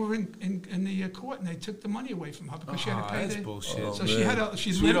 And they were in the court, and they took the money away from her because she had to pay. That's bullshit. So she had a.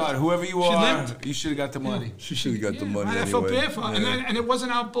 She's Sweetheart, whoever you She are, limped. you should have got the money. She should have got the money I anyway. felt bad for her. Yeah. And it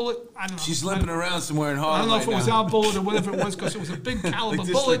wasn't our bullet. I don't know. She's limping around somewhere in Harlem I don't know if it right was now. our bullet or whatever it was, because it was a big caliber Like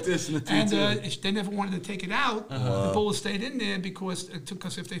this, bullet. like this, and the and .22. they never wanted to take it out. The bullet stayed in there because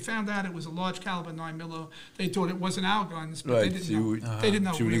if they found out it was a large caliber 9mm, they thought it wasn't our guns, but Right, they didn't so know. you would- They didn't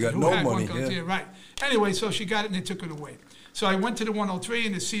know she would've got who no had money, what guns. yeah. Yeah, right. Anyway, so she got it and they took it away. So I went to the 103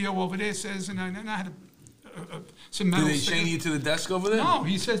 and the CO over there says, and I had some Did metal they stickers. chain you to the desk over there? No,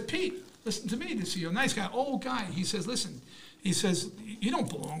 he says, Pete, listen to me, the CEO, nice guy, old guy. He says, listen, he says, you don't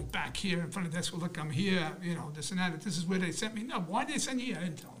belong back here in front of the desk. Well, look, I'm here, you know, this and that. This is where they sent me. No, why did they send you here? I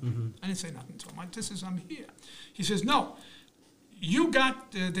didn't tell him. I didn't say nothing to him. I'm here. He says, no, you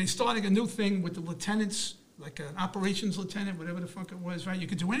got, they starting a new thing with the lieutenants like an operations lieutenant, whatever the fuck it was, right? You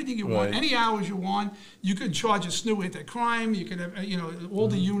could do anything you want, Right. any hours you want. You could charge a SNU anti-crime. You could have, you know, all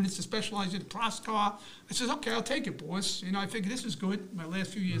the units to specialize in PROSCAR. I says, okay, I'll take it, boss. You know, I figured this is good. My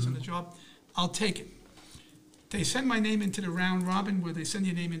last few years on the job, I'll take it. They send my name into the round robin, where they send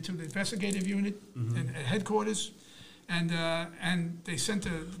your name into the investigative unit and at headquarters. And they sent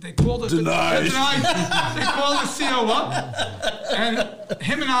they called us. Denied. They called the CO up, and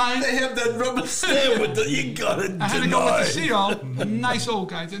him and I. They have that rubber stamp with the, you got it I had to go with denied. the CO, nice old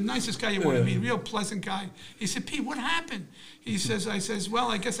guy, the nicest guy you want to meet, real pleasant guy. He said, Pete, what happened? He says, I says, well,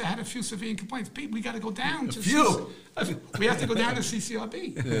 I guess I had a few severe complaints. Pete, we got to go down to we have to go down to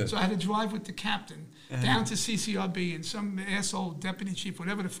CCRB. So I had to drive with the captain down to CCRB, and some asshole deputy chief,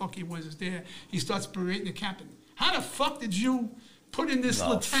 whatever the fuck he was, is there. He starts berating the captain. How the fuck did you put in this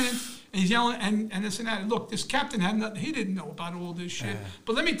lieutenant? And he's yelling, and this and that. Look, this captain had nothing, he didn't know about all this shit.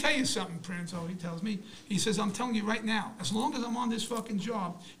 But let me tell you something, Pranzo, he tells me. He says, I'm telling you right now, as long as I'm on this fucking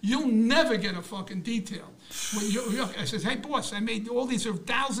job, you'll never get a fucking detail. When I says, hey, boss, I made all these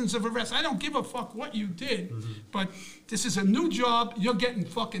thousands of arrests. I don't give a fuck what you did, but this is a new job. You're getting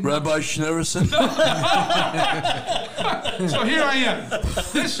fucking Rabbi Schneerson. So here I am.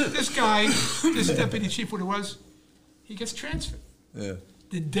 This guy, this deputy chief, what it was, he gets transferred. Yeah.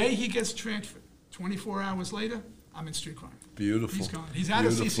 The day he gets transferred, 24 hours later, I'm in street crime. Beautiful. He's gone. He's out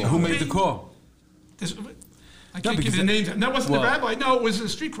of CCRB. Who made the call? I can't give you the names. That wasn't the rabbi. No, it was a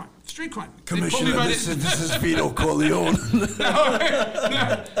street crime. Street crime. They pulled me Commissioner, right this in. is Vito Corleone.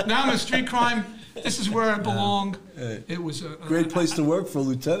 Now I'm in street crime. This is where I belong. It was a Great place to work for a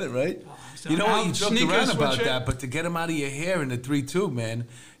lieutenant, right? You know what? You joked Sneakers, around about sweatshirt. that, but to get him out of your hair in the 3-2, man,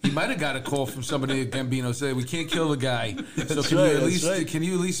 he might have got a call from somebody at Gambino saying, "We can't kill the guy." So can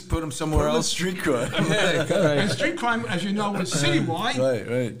you at least put him somewhere Put him in else? street crime. Yeah, And street crime, as you know, was citywide.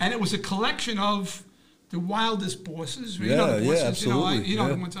 Right. And it was a collection of the wildest bosses. You Yeah, know the bosses, yeah, absolutely, you know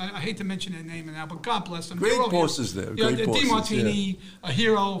the yeah. ones, I hate to mention their name now, but God bless them. Great They're all bosses heroes. there, Yeah, great Di bosses, Martini, a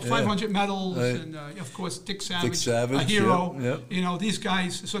hero, 500 medals, Right. and of course Dick Savage, a Savage, hero. yep. You know, these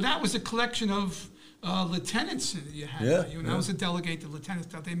guys. So that was a collection of lieutenants that you had. Yeah, I was a delegate to lieutenants.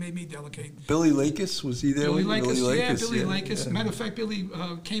 They made me delegate. Billy Lakis, was he there? Billy with you? Lakis, Billy yeah, Lakis. yeah. Matter of fact, Billy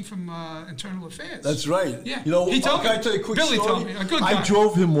came from Internal Affairs. That's right. Yeah. You know, He told can I me. tell you a quick Billy story? told me. A good guy. I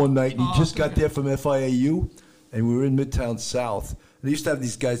drove him one night, and he Oh, just got okay. there from FIAU, and we were in Midtown South. And they used to have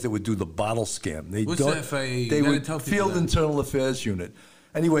these guys that would do the bottle scam. What's the FIAU? They You gotta would tell people Field that. Internal Affairs Unit.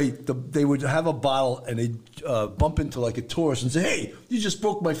 Anyway, they would have a bottle, and they'd bump into like a tourist and say, "Hey, you just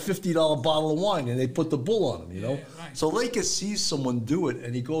broke my $50 bottle of wine," and they put the bull on him, you know. Yeah, right. So Lakis sees someone do it,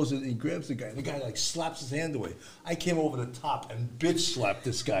 and he goes and he grabs the guy, and the guy like slaps his hand away. I came over the top and bitch slapped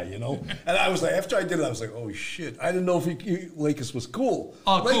this guy, you know. And I was like, after I did it, I was like, "Oh shit!" I didn't know if Lakis was cool.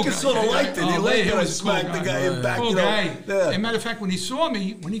 Oh, cool Lakis guy. sort of Yeah, liked it. yeah. He Oh, liked he it. I was a cool smacked the guy. guy in back, Cool you know. guy. Yeah. As a matter of fact, when he saw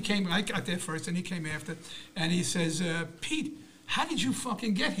me, when he came, I got there first, and he came after, and he says, "Pete, how did you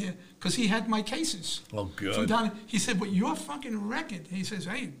fucking get here?" Because he had my cases. Oh, good. From down, he said, "But your fucking record." He says,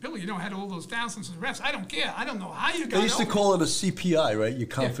 "Hey, Billy, you know, I had all those thousands of arrests. I don't care. I don't know how you got They used to over call it a CPI, right? Your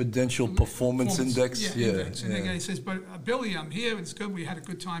Confidential Performance Index. Yeah, index. And the guy says, "But Billy, I'm here. It's good. We had a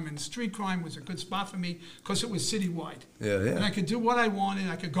good time. And street crime was a good spot for me because it was citywide. Yeah. And I could do what I wanted.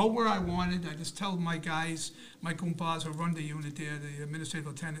 I could go where I wanted. I just tell my guys, my Goombas who run the unit there, the administrative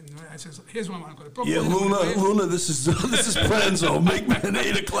lieutenant, and I says, here's what I want to go to Brooklyn. Yeah, I'm gonna go Luna, this is Pranzo. Make me an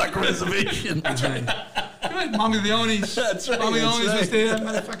 8 o'clock reservation. Good. Mommy Leone's. That's right, Mommy that's Leone's was right. there.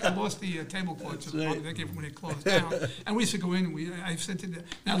 Matter of fact, I lost the tablecloth to right. Mommy. They gave it when they closed down. And we used to go in. And I said to them,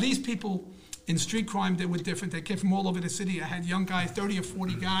 now these people in street crime, they were different. They came from all over the city. I had young guys, 30 or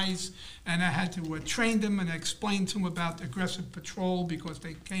 40 guys, and I had to train them and explain to them about aggressive patrol because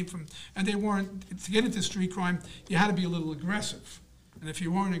they came from, and they weren't, to get into street crime, you had to be a little aggressive. And if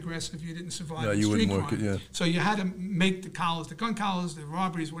you weren't aggressive, you didn't survive Yeah, in you street wouldn't work crime. it, yeah. So you had to make the collars, the gun collars, the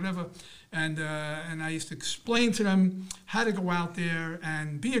robberies, whatever. And I used to explain to them how to go out there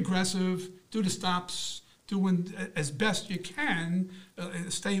and be aggressive, do the stops, doing as best you can,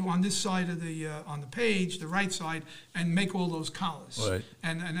 stay on this side of the on the page, the right side, and make all those collars. Right.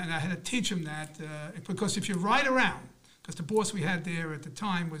 And I had to teach them that because if you ride around, because the boss we had there at the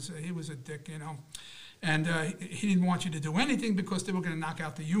time he was a dick, you know. And he didn't want you to do anything because they were going to knock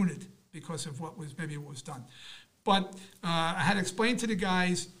out the unit because of what was done. But I had to explain to the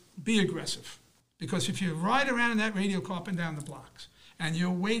guys, be aggressive. Because if you ride around in that radio car up and down the blocks, and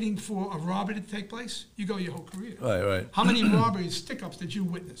you're waiting for a robbery to take place, you go your whole career. Right. How many robberies, stick-ups did you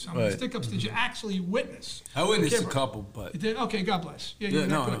witness? How many Right. stick-ups did you actually witness? I witnessed Okay, a couple, but You did? Okay, God bless. Yeah, yeah, you're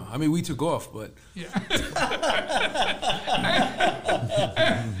not no. good. I mean, we took off, but Yeah.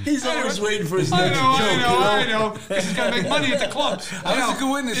 He's always waiting for his I next know, joke. I know. Because he's got to make money at the clubs. I was a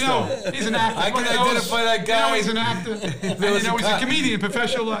good witness, though. He's an actor. I can Everybody knows- identify that You know, guy. he's an actor. And there was you know, a he's a guy- comedian,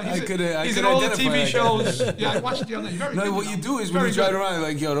 professional. He's could in all the identify TV that guy. shows. Yeah, I watched it the other night. Very no. good. What you do is when Very you drive good. around, you're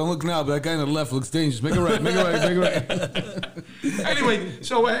like, yo, don't look now, but that guy on the left looks dangerous. Make it right, make it right, make it right. Anyway,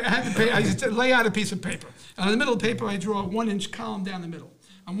 so I had to pay. I used to lay out a piece of paper. And in the middle of the paper, I draw a 1-inch column down the middle.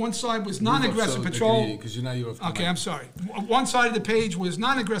 On one side was non-aggressive patrol. Because you're you're off the Okay, mic. I'm sorry. One side of the page was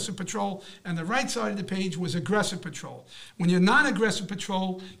non-aggressive patrol, and the right side of the page was aggressive patrol. When you're non-aggressive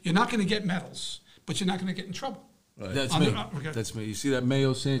patrol, you're not going to get medals, but you're not going to get in trouble. That's On me. the- okay. That's me. You see that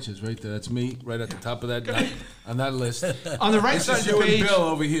Mayo Sanchez right there? That's me, right at the top of that on that list. On the right This side is of the you and page, Bill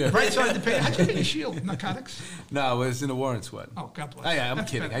over here. right side of the page. How'd you get your shield? Narcotics? No, it was in the Warren Squad. Oh, God bless. Oh, yeah, I'm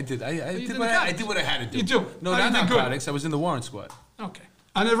That's kidding. better. I did. I You did did what I narcotics. did what I had to do. You do? No, Oh, not you did good. narcotics. I was in the Warren Squad. Okay.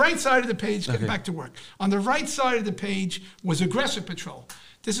 On the right side of the page, get back to work. On the right side of the page was aggressive patrol.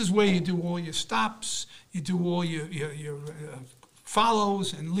 This is where you do all your stops, you do all your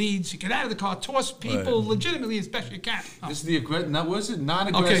follows and leads. You get out of the car, toss people legitimately as best you can. This is the aggressive. Was it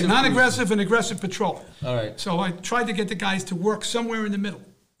non-aggressive? Okay, non-aggressive and aggressive patrol. All right. So I tried to get the guys to work somewhere in the middle.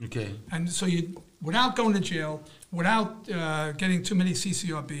 Okay. And so you, without going to jail, without getting too many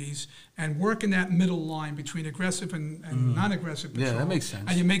CCRBs, and work in that middle line between aggressive and non-aggressive patrol. Yeah, that makes sense.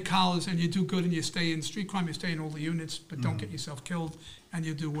 And you make collars, and you do good, and you stay in street crime, you stay in all the units, but don't get yourself killed, and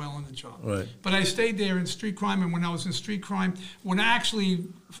you do well on the job. Right. But I stayed there in street crime, and when I was in street crime, when actually,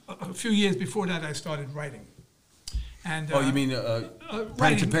 a few years before that, I started writing. And, Oh, you mean pen to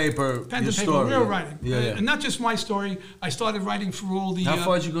writing. paper? Pen your to paper, story. real writing. Yeah, yeah. And not just my story. I started writing for all the How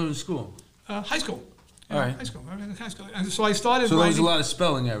far did you go to school? high school. All right. High school. I was in high school. And so I started So there was a writing. lot of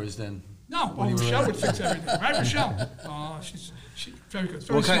spelling errors then. No, well, Rochelle would fix everything. Right, Rochelle? Oh, she's very good.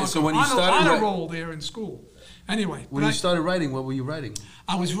 Very What kind- smart. so when you on a, started on a wri- roll there in school. Anyway, When but you started writing, what were you writing?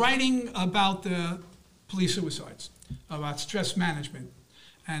 I was writing about police suicides, about stress management.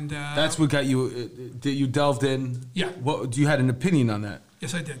 And That's what got you. You delved in. Yeah. What? You had an opinion on that?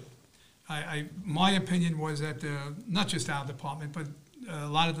 Yes, I did. My opinion was that not just our department, but a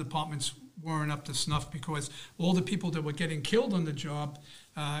lot of departments weren't up to snuff because all the people that were getting killed on the job,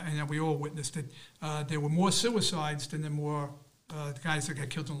 and that we all witnessed it, there were more suicides than there were guys that got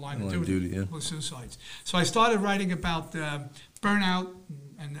killed in line of duty. yeah. Were suicides. So I started writing about burnout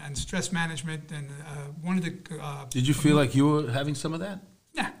and stress management, and one of the. Did you feel like you were having some of that?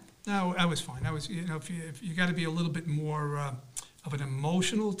 No, I was fine. I was, if you got to be a little bit more of an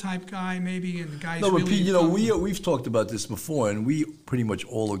emotional type guy, maybe, and the guys. No, but really, Pete, we've talked about this before, and we pretty much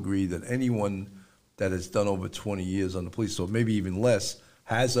all agree that anyone that has done over 20 years on the police force, maybe even less,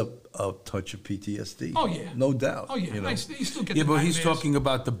 has a touch of PTSD. Oh yeah, no doubt. Oh yeah, you know? you still get. Yeah, the but he's nightmares. talking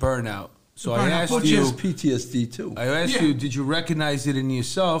about the burnout. So The I burnout, asked Which you. is PTSD too. I asked Yeah. you, did you recognize it in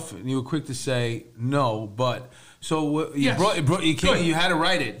yourself? And you were quick to say no, but so you Yes. you Good. you had to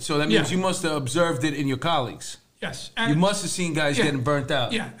write it. So that means Yeah. you must have observed it in your colleagues. Yes, You must have seen guys yeah. getting burnt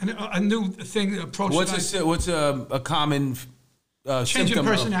out. Yeah, and a new thing approach. What's a common change symptom in of-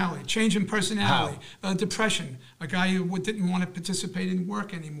 personality? Change in personality. Depression. A guy who didn't want to participate in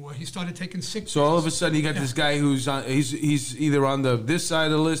work anymore. He started taking sick. So all of a sudden you got this guy who's on. He's either on this side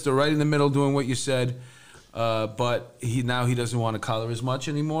of the list or right in the middle doing what you said, but he doesn't want to collar as much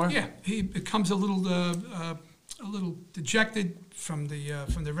anymore. Yeah, he becomes a little dejected from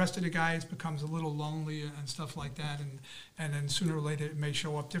the rest of the guys, becomes a little lonely and stuff like that, and then sooner or later it may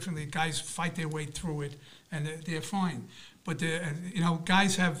show up differently. Guys fight their way through it, and they're fine. But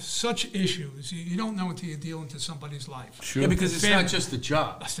guys have such issues. You don't know until you deal into somebody's life. Yeah, because it's Family. not just the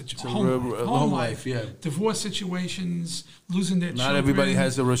job. That's the It's a home life. yeah. Divorce situations, losing their children. Not everybody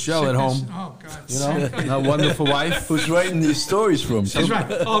has a Rochelle at sickness. home. Oh God, You know, a wonderful wife. Who's writing these stories from? She's right.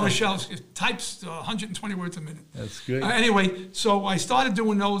 Oh, Rochelle types 120 words a minute. That's great. Anyway, so I started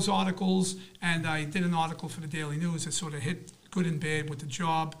doing those articles, and I did an article for the Daily News that sort of hit good and bad with the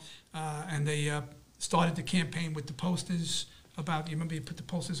job, and they started the campaign with the posters about, you remember you put the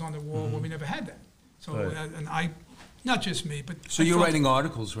posters on the wall, well, we never had that. So, Right. and I, not just me, but So I you're thought- writing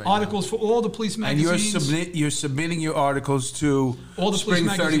articles right now. articles for all the police And you're magazines. you're submitting your articles to All the Spring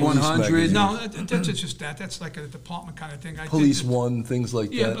police magazines. 3100. No, that's just that. That's like a department kind of thing. I did Police it- One, things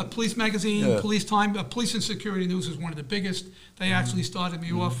like Yeah, that. a police magazine, Yeah. Police Time, Police and Security News was one of the biggest. They actually started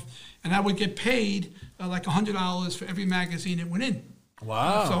me off, and I would get paid like $100 for every magazine that went in.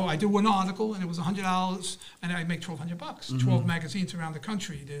 Wow. So I do an article, and it was $100, and I make $1,200. Mm-hmm. 12 magazines around the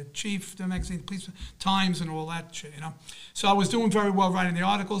country, the Chief, the magazine, Police Times, and all that shit, you know. So I was doing very well writing the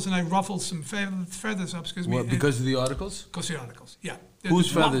articles, and I ruffled some feathers up, excuse me. What, because of the articles? Because of the articles, yeah.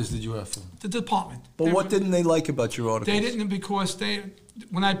 Whose feathers did you ruffle? The department. But what didn't they like about your articles? They didn't, because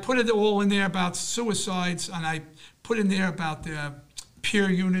when I put it all in there about suicides, and I put in there about the peer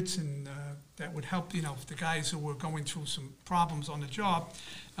units and that would help, you know, the guys who were going through some problems on the job,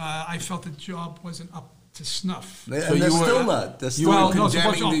 I felt the job wasn't up to snuff. And So they're you were- still not. They're still Well, not. no,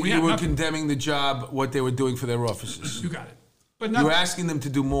 suppose not. We have nothing. condemning the job, what they were doing for their officers. You got it. But You not were asking them to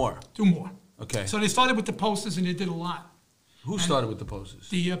do more. do more. Okay. So they started with the posters, and they did a lot. Who started with the posters?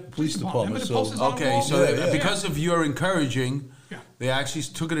 The police department. Remember the so- posters on the Okay, wall? so Yeah. because of your encouraging, Yeah. they actually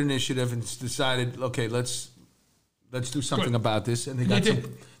took an initiative and decided, okay, let's do something Good. about this, and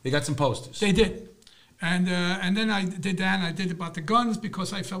They got some posters. They did. And then I did that, and I did about the guns,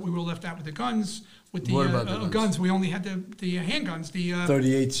 because I felt we were left out with the guns. With the, What about the guns? We only had the handguns, the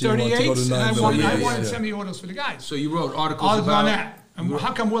 38s, you want to go to 38s, and I 9mm. wanted, Yeah. semi-autos for the guys. So you wrote articles Articles about on that. And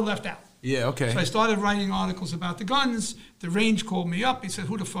how come we're left out? Yeah, okay. So I started writing articles about the guns. The range called me up. He said,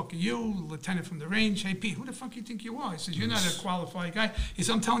 "Who the fuck are you?" Lieutenant from the range. "Hey, Pete, who the fuck you think you are?" He says, "You're not a qualified guy." He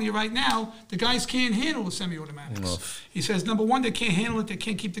says, "I'm telling you right now, the guys can't handle the semi-automatics." He says, "Number one, they can't handle it. They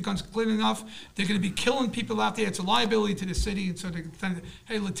can't keep the guns clean enough. They're going to be killing people out there. It's a liability to the city." And so the lieutenant,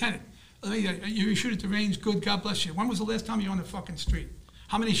 "Hey, Lieutenant, you shoot at the range. Good, God bless you. When was the last time you were on the fucking street?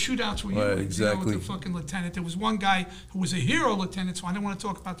 How many shootouts were you Right, in?" exactly. You know, with the fucking lieutenant. There was one guy who was a hero lieutenant, so I don't want to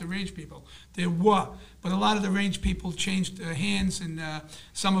talk about the range people. There were, but a lot of the range people changed hands, and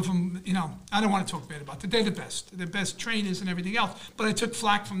some of them, you know, I don't want to talk bad about them. They're the best trainers and everything else. But I took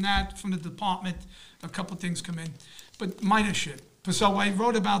flack from that, from the department. A couple things come in, but minor shit. So I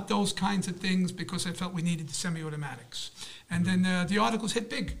wrote about those kinds of things because I felt we needed the semi-automatics. And then the articles hit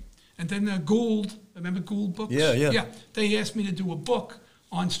big. And then Gould, remember Gould books? Yeah, yeah. Yeah, they asked me to do a book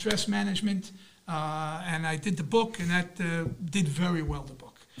on stress management, and I did the book, and that did very well, the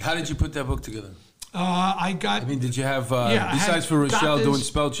book. How did you put that book together? I got... I mean, did you have, I had besides for Rochelle doctors- doing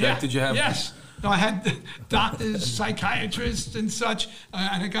spell check, yeah, did you have... Yes. No, I had doctors, psychiatrists, and such,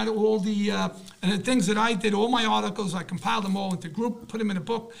 and I got all the things that I did, all my articles, I compiled them all into a group, put them in a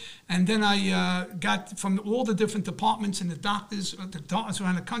book, and then I got from all the different departments and the doctors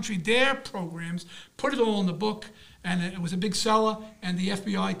around the country, their programs, put it all in the book, and it was a big seller, and the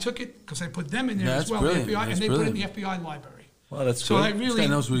FBI took it, because I put them in there Yeah, as that's well, brilliant. the FBI, That's and they brilliant. put it in the FBI library. Wow, that's So good. I This really, guy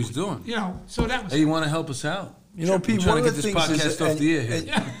knows what he's doing. you know, so that was... Hey, you want to help us out? You know, Pete, We're trying one to of get the this things podcast is... off the air here.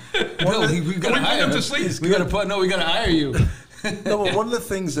 Yeah. Bill, we got to When we hire went to him. sleep. We got to hire you. No, but one of the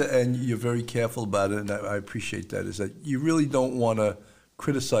things, and you're very careful about it, and I appreciate that, is that you really don't want to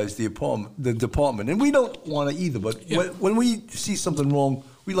criticize the department, and we don't want to either. But Yeah. when we see something wrong,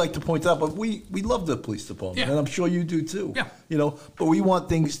 we like to point out. But we love the police department, Yeah. and I'm sure you do too. Yeah. You know, but we want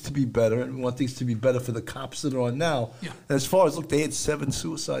things to be better, and we want things to be better for the cops that are on now. Yeah. And as far as look, they had 7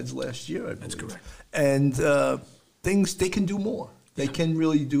 suicides last year, I believe. That's correct. And things they can do more. They can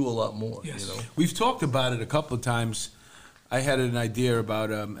really do a lot more. Yes. You know. We've talked about it a couple of times. I had an idea about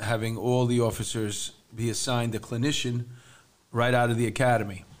having all the officers be assigned a clinician right out of the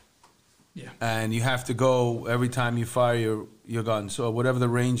academy. Yeah. And you have to go every time you fire your gun. So whatever the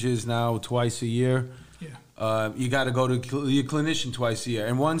range is now, twice a year. Yeah. You got to go to your clinician twice a year.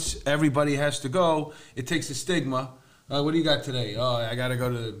 And once everybody has to go, it takes a stigma. What do you got today? Oh, I got to go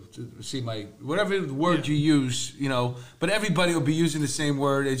to see my, whatever word you use, you know. But everybody will be using the same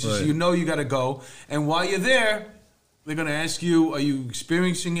word. It's just, Right. you know you got to go. And while you're there, they're going to ask you, are you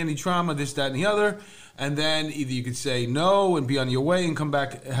experiencing any trauma, this, that, and the other? And then either you could say no and be on your way and come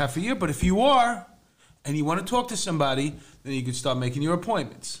back half a year. But if you are, and you want to talk to somebody, then you can start making your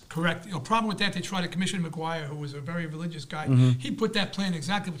appointments. Correct. The problem with that, they tried to Commissioner McGuire, who was a very religious guy. He put that plan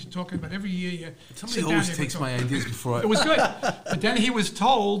exactly what you're talking about. Every year you Somebody sit down always there takes and my talk. ideas before I... It was good. But then he was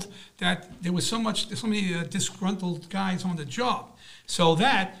told that there was so many disgruntled guys on the job. So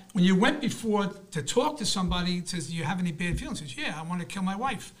that when you went before to talk to somebody, it says, do you have any bad feelings? He says, yeah, I want to kill my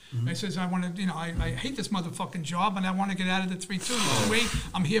wife. I says, I want to, I hate this motherfucking job and I want to get out of the 3-2. Wait,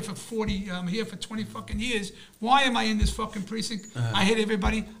 I'm here for 20 fucking years. Why am I in this fucking precinct? I hate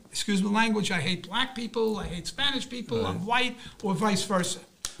everybody. Excuse the language. I hate black people. I hate Spanish people. I'm white, or vice versa.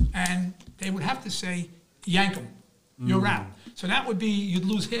 And they would have to say, yank them. You're out. So that would be, you'd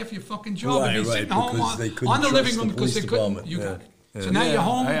lose half your fucking job. Right, You'd be right, sitting home because they couldn't on the living trust room the because they police couldn't. department. You Yeah, got it. yeah. So now Yeah, you're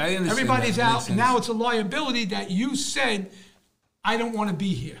home. I understand Everybody's that. Makes out, and sense. now it's a liability that you said, I don't want to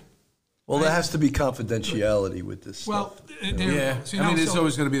be here. Well, there has to be confidentiality with this Well, stuff. there Yeah, it goes. I mean, there's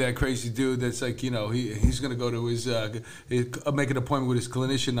always going to be that crazy dude that's like, he's going to go to his make an appointment with his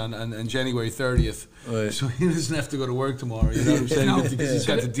clinician on January 30th, Right. so he doesn't have to go to work tomorrow. You know what I'm saying? No. Because he's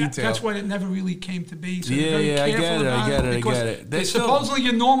got the detail. That's why it never really came to be. So Yeah, they're very yeah, I careful get it, I about get it, I because get it. They're still- supposedly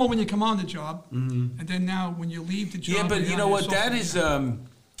you're normal when you come on the job, and then now when you leave the job. Yeah, but you're you not know what? yourself That is, anymore.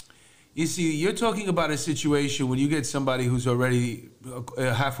 you see, you're talking about a situation when you get somebody who's already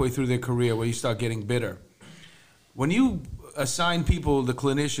halfway through their career where you start getting bitter. When you assign people, the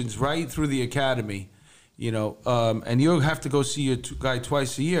clinicians, right through the academy, and you have to go see your guy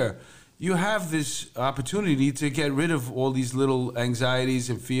twice a year, you have this opportunity to get rid of all these little anxieties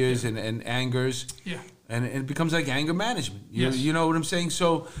and fears and angers. Yeah. And it becomes like anger management. Yes. You know what I'm saying?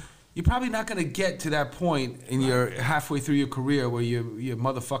 So you're probably not going to get to that point in your halfway through your career where you're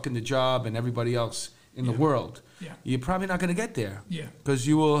motherfucking the job and everybody else in the world. Yeah. You're probably not going to get there. Yeah. Because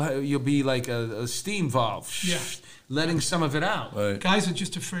you'll be like a steam valve. Yeah. Letting some of it out. Right. Guys are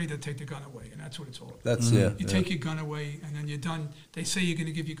just afraid to take the gun away, and that's what it's all about. That's You take your gun away, and then you're done. They say you're going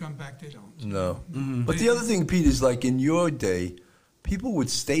to give your gun back. They don't. No. Mm-hmm. But the other thing, Pete, is like in your day, people would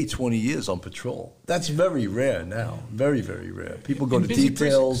stay 20 years on patrol. That's very rare now. Very, very rare. People go In to busy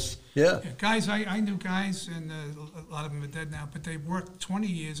details. Yeah. Yeah, guys, I knew guys, and a lot of them are dead now, but they worked 20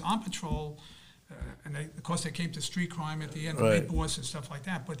 years on patrol, and of course they came to street crime at the end, Right. big boss and stuff like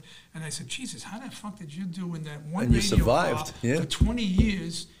that. And I said, Jesus, how the fuck did you do in that one And you radio survived, car yeah. for 20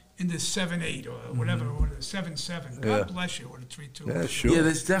 years in the 7.8 or whatever, or the 7.7? God Yeah. bless you, or the 3.2. Yeah, sure. Yeah,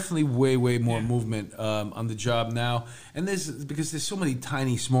 there's definitely way more Yeah. movement on the job now, and because there's so many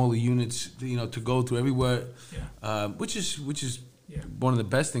tiny, smaller units, to go through everywhere, which is Yeah. one of the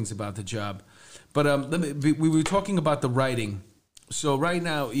best things about the job. But we were talking about the writing. So right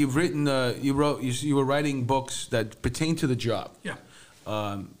now, you've written, you were writing books that pertain to the job. Yeah.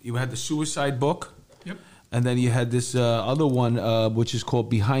 You had the suicide book. Yep. And then you had this other one, which is called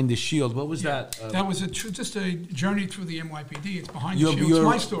Behind the Shield. What was that? That was just a journey through the NYPD. It's behind the Your, shield. your It's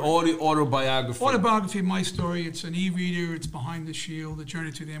my story. autobiography. Autobiography of my story. It's an e-reader. It's Behind the Shield, the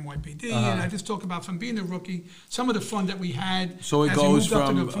journey to the NYPD, and I just talk about from being a rookie, some of the fun that we had. So it as we goes moved up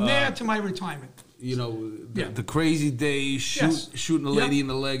to from, from there to my retirement. The crazy days, shooting a lady in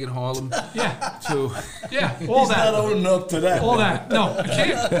the leg in Harlem. Yeah, To yeah, all that. Not owning up to that. All that. No, I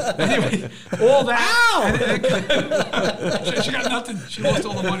can't. Anyway, all that. Ow! She got nothing. She lost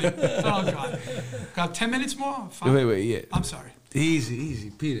all the money. Oh, God. Got 10 minutes more? 5? wait, yeah. I'm sorry.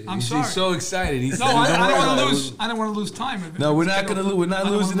 Easy, Peter. I'm He's sorry. so excited. No, I don't want to lose. I don't want to lose time. No, we're not gonna lose. We're not I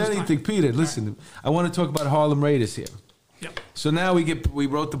don't wanna losing lose anything, time. Peter. Listen, I want to talk about Harlem Raiders here. Yep. So now we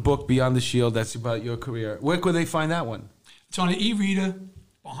wrote the book Beyond the Shield. That's about your career. Where could they find that one? It's on an e-reader,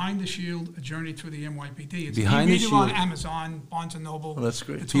 Behind the Shield, A Journey Through the NYPD. It's Behind the e-reader on Shield. Amazon, Barnes & Noble. Oh, that's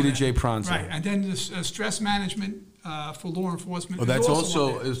great. It's Peter on J. that. Pronzo. Right, and then this stress management for law enforcement. Oh, is that's on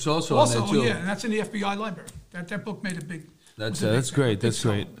also there. it's also on there too. yeah, and that's in the FBI library. That book made a big. That's was a big that's thing, great. big That's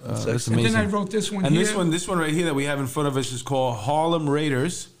seller. great. That's excellent. amazing. And then I wrote this one And here. this one right here that we have in front of us is called Harlem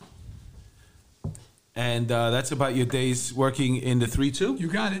Raiders. And that's about your days working in the 3-2. You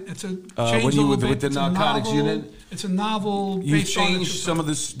got it. It's a change when you a were little with bit. the It's a narcotics novel. unit? It's a novel. You based on changed it's- some of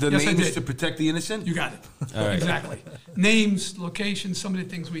the Yes, I names did. to protect the innocent. You got it. All right. Exactly. Names, locations, some of the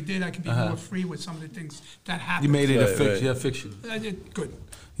things we did. I could be more free with some of the things that happened. You made it Right, right. yeah, fiction. I did good.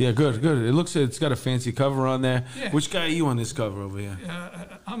 Yeah, good. It's got a fancy cover on there. Yeah. Which guy are you on this cover over here?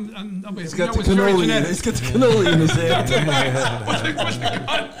 He's got the cannoli. He's got the cannoli in his hand.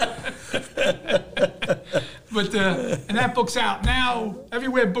 But and that book's out now.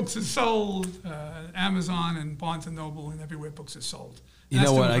 Everywhere books are sold, Amazon and Barnes and Noble, and everywhere books are sold. You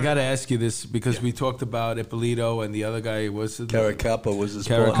know what? I got to ask you this because we talked about Ippolito and the other guy was Caracapo was his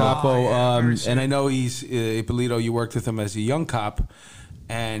Caracapo, Oh, yeah, very and I know he's Ippolito. You worked with him as a young cop,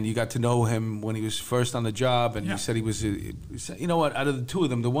 and you got to know him when he was first on the job. And Yeah. you said he was, you know what? Out of the two of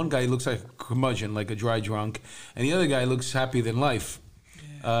them, the one guy looks like a curmudgeon, like a dry drunk, and the other guy looks happier than life.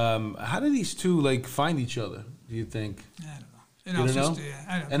 How did these two find each other? Do you think? I don't know. You don't know?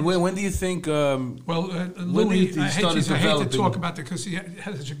 I don't And know. when do you think? Well, when Louis, did he I start hate to developing? talk about that because he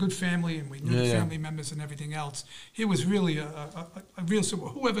had such a good family and we knew the Yeah. family members and everything else. He was really a real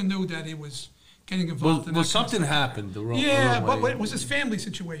support. Whoever knew that he was getting involved in that kind of something stuff. happened. The wrong, Yeah, wrong but way. it was his family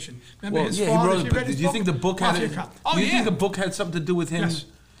situation. Remember Well, his yeah, father? he if wrote. you But read his did you think the book had? Mafia Cop. Oh, do you yeah. think the book had something to do with him Yes.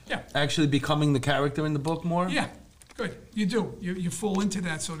 Yeah. actually becoming the character in the book more? Yeah. Good. You do. You fall into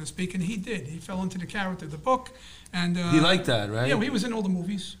that, so to speak, and he did. He fell into the character of the book, and He liked that, right? Yeah, he was in all the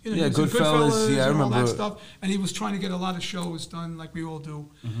movies. You know, Yeah, he was in Goodfellas, yeah, I and all remember. that stuff. And he was trying to get a lot of shows done, like we all do.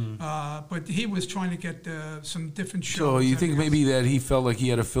 But he was trying to get some different shows. So you think everything else. maybe that he felt like he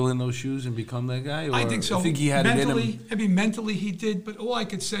had to fill in those shoes and become that guy? Or I think so. I think he had mentally, it in him. maybe mentally he did, but all I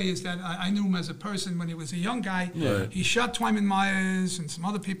could say is that I knew him as a person when he was a young guy. Yeah. He shot Twyman Myers and some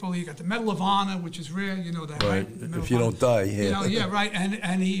other people. He got the Medal of Honor, which is rare, you know that, right? The Medal If of you Honor. don't die, yeah. You know, yeah, right.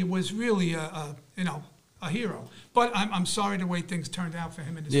 And he was really a hero. But I'm sorry the way things turned out for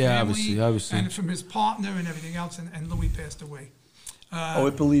him and his Yeah, family, obviously. and from his partner and everything else. And Louis passed away.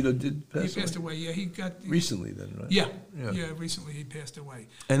 Ippolito did He pass passed away? away. Yeah, he got Recently then, right? Yeah, Yeah. yeah. Recently, he passed away.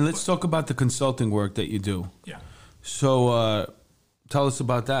 And let's talk about the consulting work that you do. Yeah. So tell us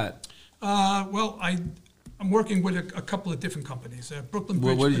about that. Well, I'm working with a couple of different companies. Brooklyn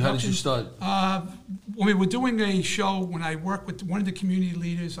Bridge How did you Productions. start? When we were doing a show, when I worked with one of the community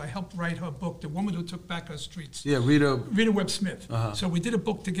leaders, I helped write her book, The Woman Who Took Back Our Streets. Yeah, Rita. Rita Webb Smith. Uh-huh. So we did a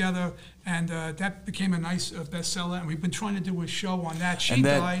book together, and that became a nice bestseller. And we've been trying to do a show on that. She And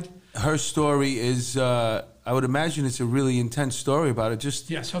that, died. her story is, I would imagine it's a really intense story about it. Just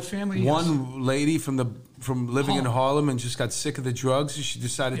Yes, her family. one lady from living in Harlem. Harlem and just got sick of the drugs. She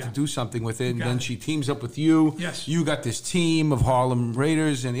decided to Yeah. do something with it, and Got then it. she teams up with you. Yes. You got this team of Harlem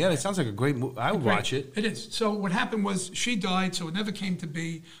Raiders, and yeah, it sounds like a great movie. I would Great. watch it. It is. So what happened was she died, so it never came to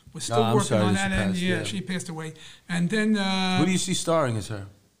be. We're still Oh, I'm working sorry on that that she end. passed, Yeah, yeah. she passed away. And then Who do you see starring as her?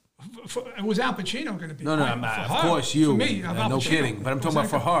 it was Al Pacino going to be. No, for of her. course you. For me, Al no Pacino. kidding. But I'm talking about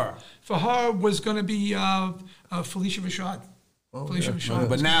for her. For her was going to be Felicia Rashad. Felicia Rashad.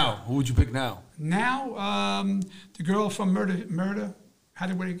 But now, who would you pick now? Now, the girl from Murder. How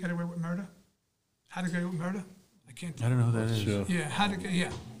to Get Away with Murder? How to Get Away with Murder? I can't. I don't know who that is. Sure. Yeah, How to Get.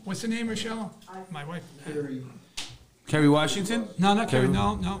 Yeah. What's the name, Rochelle? My wife. Kerry Washington? No, not Carrie. Carrie-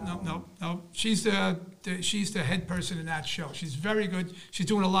 No. She's the head person in that show. She's very good. She's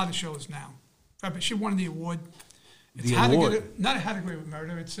doing a lot of shows now. But she won the award. It's The How award? To Get Not How to Get Away with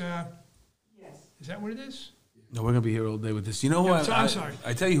Murder. It's Is that what it is? No, we're gonna be here all day with this. You know Yeah, what? so I'm sorry.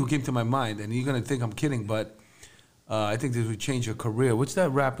 I tell you who came to my mind, and you're gonna think I'm kidding, but I think this would change your career. What's that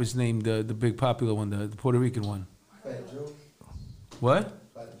rapper's name? The big popular one, the Puerto Rican one. Fat Joe. What?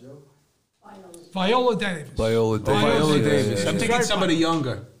 Fat Joe. Viola Davis. Viola Davis. Viola Yeah, Davis. yeah, I'm yeah. thinking Very somebody popular.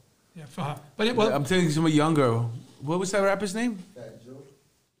 younger. Yeah, for her. But I'm thinking somebody younger. What was that rapper's name? Fat Joe.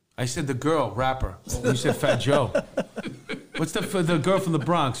 I said the girl rapper. You said Fat Joe. What's the girl from the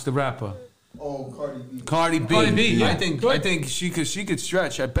Bronx? The rapper. Oh, Cardi B. Cardi B. Cardi B, yeah. I Good. think she could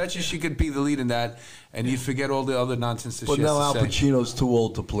stretch. I bet you she could be the lead in that, and you'd forget all the other nonsense that But she now Al has to say. Pacino's too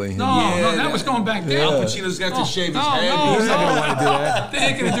old to play him. no, Yeah, that was going back there. Al Pacino's got to shave his no, head. no, He's not no. gonna want to do that. They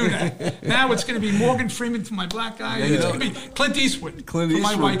ain't going to do that. Now it's going to be Morgan Freeman for my black guy. Yeah, and you it's know- going to be Clint Eastwood Clint for my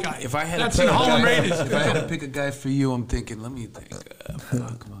Eastwood. white guy. If I had That's to in pick a Harlem guy, Raiders. if I had to pick a guy for you, I'm thinking. Let me think.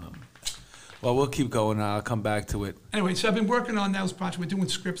 Fuck, Mom. Well, we'll keep going. I'll come back to it. Anyway, so I've been working on those projects. We're doing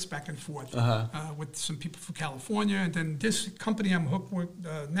scripts back and forth with some people from California. And then this company I'm hooked with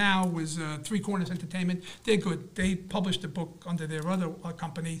now was Three Corners Entertainment. They're good. They published a book under their other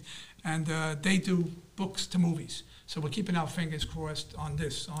company, and they do books to movies. So we're keeping our fingers crossed on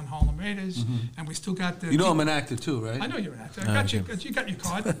this, on Harlem Raiders. And we still got the... You know I'm an actor too, right? I know you're an actor. I got you got your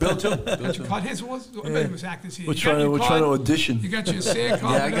card. Bill too. Got your card. Here's what was actors here. We're You got your trying card. to audition. You got your SAG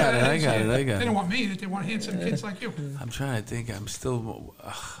card. Yeah, I got it, I got it. They don't want me. They want handsome kids like you. I'm trying to think. I'm still.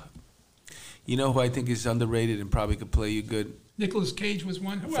 You know who I think is underrated and probably could play you good? Nicolas Cage was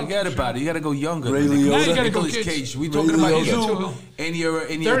one. Who Forget else? about it. You got to go younger. Ray than Liotta. Now you gotta go Nicolas kids. Cage. We Ray talking about Liotta. you in your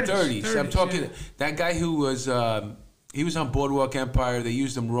 30s. 30s, I'm talking yeah. that guy who was. He was on Boardwalk Empire. They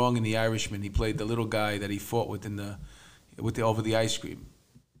used him wrong in The Irishman. He played the little guy that he fought with over the ice cream.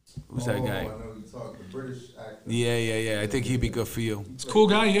 Who's that guy? I know you talk. The British actor. Yeah. I think he'd be good for you. It's a cool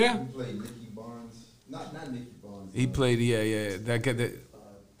guy, yeah. He played Nicky Barnes. Not Nicky Barnes. He played, that guy.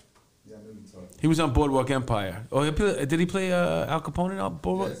 Yeah, I know you talking. He was on Boardwalk Empire. Oh, did he play Al Capone on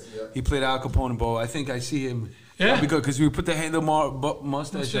Boardwalk? Yes, yeah. He played Al Capone in Boardwalk. I think I see him. Yeah? That'd be good because we put the handlebar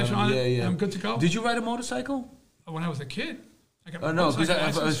mustache Mustache on on him. it? Yeah. I'm good to go? Did you ride a motorcycle? When I was a kid, I got my Oh no, because motorcycle I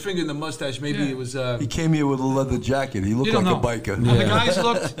was license. fingering the mustache. Maybe Yeah. it was. He came here with a leather jacket. He looked You don't like know. a biker. Now, the guys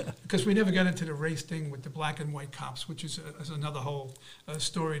looked, because we never got into the race thing with the black and white cops, which is another whole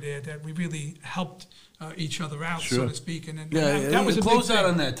story there, that we really helped each other out, so Sure. to speak. And then that was a big close out thing.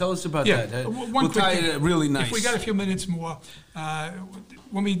 on that. Tell us about Yeah, that. one We'll quick tie thing. it really nice. If we got a few minutes more,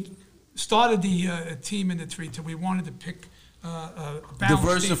 when we started the team in the 3-2, we wanted to pick a balanced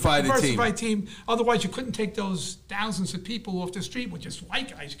Diversify the team. diversified team. Otherwise, you couldn't take those thousands of people off the street with just white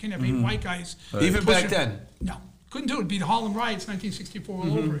guys. You can't have 8 white guys. Even back pushing- then? No. Couldn't do it. It'd be the Harlem Riots, 1964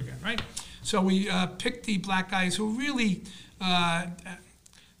 all over again, right? So we picked the black guys who really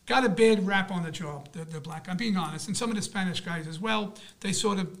got a bad rap on the job, the black, I'm being honest, and some of the Spanish guys as well, they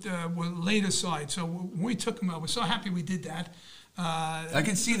sort of were laid aside. So when we took them out, we're so happy we did that. I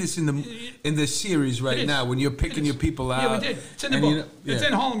can see this in the series right now when you're picking your people out. Yeah, we did. It's in the book. It's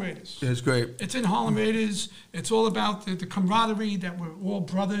in Harlem Raiders. Yeah, it's great. It's in Harlem Raiders. It's all about the camaraderie that we're all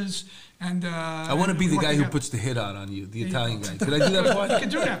brothers. And I want to be the guy who puts the hit out on you, the Italian guy. Could I do that part? You can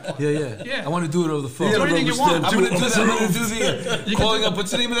do that part. Yeah. I want to do it over the phone. Do anything you want. I'm going to do that. I'm going to do the calling up.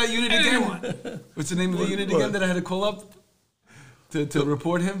 What's the name of that unit Anything you again? want. What's the name of the unit again that I had to call up to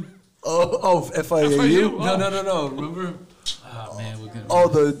report him? Oh, FIAU? FIU? No. Remember? Oh man, we're gonna. Oh,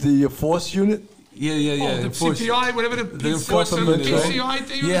 the force unit? Yeah. Oh, the CPI, whatever the enforcement, PCI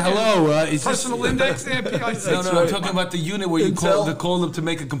thing. Yeah, hello. Is Personal this, index there, PIC. No, I'm talking about the unit where you call them to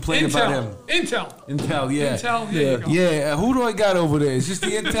make a complaint about him. Intel, yeah. Intel, there you go. Yeah, who do I got over there? Is this the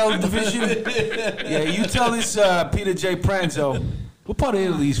Intel division? Yeah, you tell this Peter J. Pranzo. What part of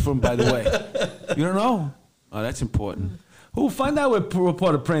Italy he's from, by the way? You don't know? Oh, that's important. Who find out what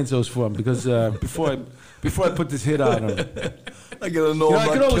part of Pranzo's from? Because before I put this hit on him. I gotta know I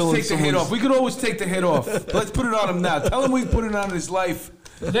about could always killing take the hit off. We could always take the hit off. Let's put it on him now. Tell him we put it on his life.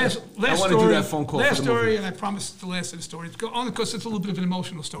 Last I want story, to do that phone call last for the story, movie. and I promised the last of the story. Only because it's a little bit of an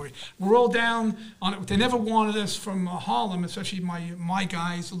emotional story. We're all down on it. They never wanted us from Harlem, especially my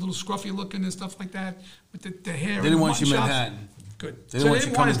guys, a little scruffy looking and stuff like that, with the hair. They didn't want you in mutton chops. Manhattan. Good. They So didn't they want you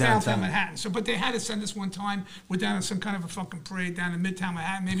didn't want us coming downtown downtown. Manhattan. So, but they had to send us one time. We're down in some kind of a fucking parade down in Midtown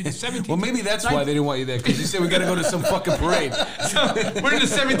Manhattan, maybe the 17th. Well, maybe that's why they didn't want you there, because you said we got to go to some fucking parade. So we're in the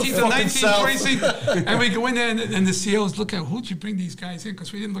 17th and Fucking 19th South. precinct, and we go in there, and the CO's looking at who'd you bring these guys in,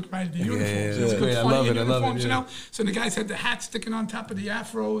 because we didn't look right at the uniforms. It's yeah. good, Yeah, I funny love it, I love it, uniforms, you yeah. know. So the guys had the hats sticking on top of the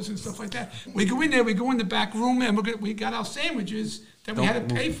afros and stuff like that. We go in there, we go in the back room, and we got our sandwiches that we had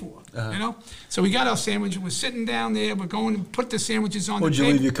to pay for, you know. So we got our sandwiches. We're sitting down there. We're going to put the sandwiches on Would the you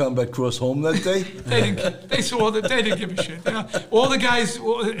table. leave your combat cross home that day? They saw that they didn't give a shit. You know? All the guys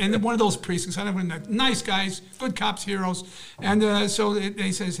in one of those precincts, I don't know, nice guys, good cops, heroes, and so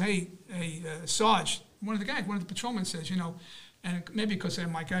they says, hey, Sarge, one of the patrolmen says, you know, and maybe because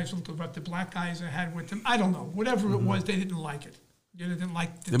my guys looked about the black guys I had with them, I don't know, whatever it was, they didn't like it. They didn't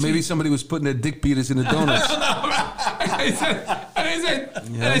like the Then maybe somebody was putting their dick beaters in the donuts.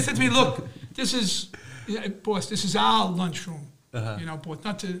 and I said to me, look, this is, boss, this is our lunchroom. You know, boss,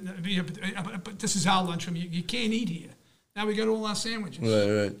 not to, but this is our lunchroom. You can't eat here. Now we got all our sandwiches.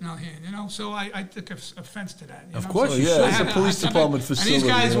 Right. Now here, you know, so I took offense to that. Of course you Yeah, should. it's a police department facility. And these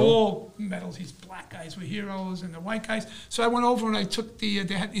guys you were know? all medals. These black guys were heroes, and the white guys. So I went over and I took they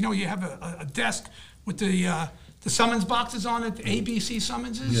had, you know, you have a desk with the summons boxes on it, the ABC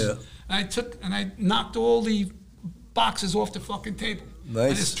summonses. Yeah. And I knocked all the boxes off the fucking table.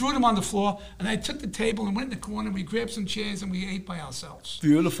 Nice. I just threw them on the floor, and I took the table and went in the corner. We grabbed some chairs and we ate by ourselves.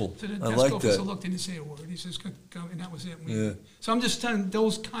 Beautiful. So the I desk like officer that. looked and he said a word. He says, go, and that was it. Yeah. So I'm just telling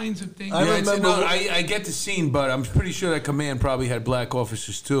those kinds of things. I Yeah, remember- I get the scene, but I'm pretty sure that command probably had black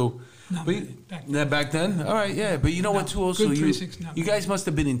officers too. No, But back then, all right, yeah. But you know what? Too also, good you precincts, no. you guys must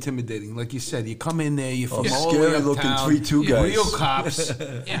have been intimidating. Like you said, you come in there, you're from Oh, all the way scary looking uptown, 3-2 guys. real cops.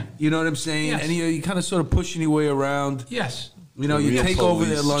 Yeah. You know what I'm saying? Yes. And you kind of sort of pushing your way around. Yes. You know, you Real take over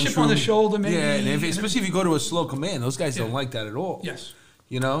their police. lunchroom. Chip on the shoulder, maybe. Yeah, and especially if you go to a slow command, those guys don't Yeah. like that at all. Yes.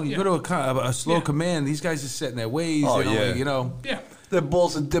 You know, you Yeah. go to a slow Yeah. command, these guys are set in their ways. Oh, you know, yeah. like, you know. Yeah. Their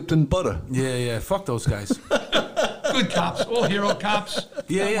balls are dipped in butter. Yeah. Fuck those guys. Good cops. All hero cops.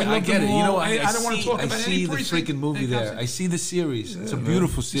 Yeah, We I love get them it. You all. know, I don't want to talk I about see any the precinct. freaking movie Any there. cops. I see the series. It's a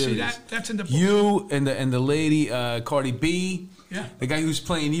beautiful You series. see that's in the book. You and the lady Cardi B. Yeah. The guy who's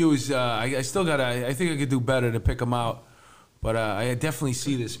playing you is. I still got. I think I could do better to pick him out. But I definitely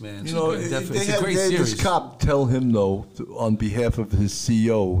see this, man. You know, Definitely. It's they a great had series. this cop tell him, though, on behalf of his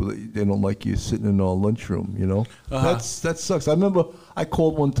CO, they don't like you sitting in our lunchroom, you know? That sucks. I remember I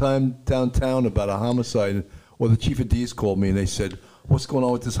called one time downtown about a homicide, or the chief of D's called me, and they said, what's going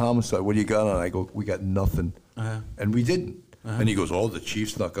on with this homicide? What do you got on? I go, we got nothing. And we didn't. And he goes, oh, the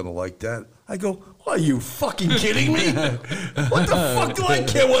chief's not going to like that. I go, are you fucking kidding me? What the fuck do I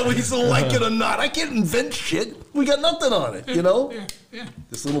care whether he's going to like it or not? I can't invent shit. We got nothing on it, you know? Yeah.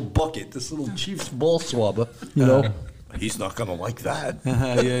 This little bucket, this little chief's ball swabber, you know? He's not going to like that.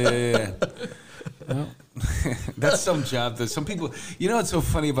 Yeah. Well, that's some job that some people. You know what's so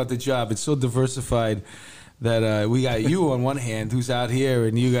funny about the job? It's so diversified that we got you on one hand, who's out here,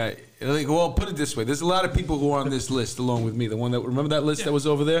 and you got. Like, well, put it this way: there's a lot of people who are on this list along with me. The one that remember that list that was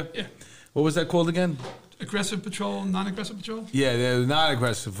over there. Yeah. What was that called again? aggressive patrol, non-aggressive patrol. Yeah, they're not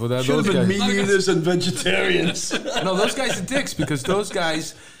aggressive. For that, Should those have been guys. meat eaters and vegetarians. No, those guys are dicks because those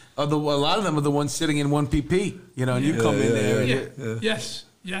guys are a lot of them are the ones sitting in 1PP. You know, and you come in there. Yeah. And Yes.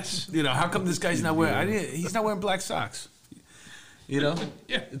 Yes. you know, how come this guy's not wearing? He's not wearing black socks. You know,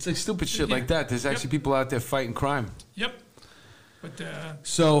 Yeah. it's like stupid shit Yeah. like that. There's actually people out there fighting crime. Yep. But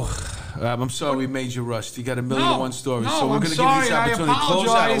So, I'm sorry we made you rushed. You got a million and one stories. no, so we're I'm going to sorry, give you I this opportunity. Close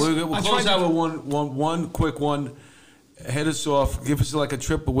out. apologize. We'll I close tried out to- with one quick one. Head us off. Give us like a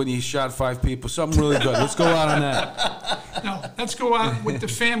triple when you shot 5 people. Something really good. Let's go out on that. no, let's go out with the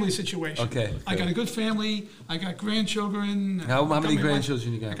family situation. Okay. I got a good family. I got grandchildren. How many Got my wife.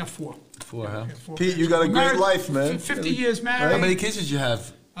 grandchildren you got? I got 4. 4, huh? I got 4 Pete, you got a grandchildren. great Married life, man. 50 years married. How many kids did you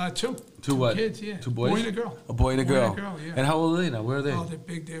have? 2. 2 what? Kids, yeah. 2 boys? Boy and a girl. A boy and a girl. yeah. And how old are they now? Where are they? Oh, they're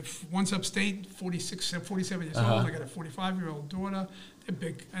big. One's upstate, 47 years Uh-huh. old. I got a 45-year-old daughter. They're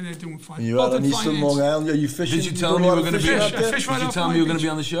big, and they're doing fine. You're Both out on in Eastern finance. Long Island. Are you fishing? Did you tell do them a you lot were of going to be? fishing Fish, out there? I fish right Did you off tell my them you were going to beach. be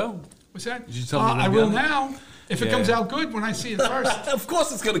on the show? What's that? Did you tell them you were I gonna be will on it? now. If it Yeah. comes out good when I see it first. Of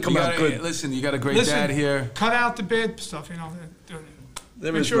course, it's going to come You out gotta- good. Listen, you got a great Listen, dad here. cut out the bad stuff, you know.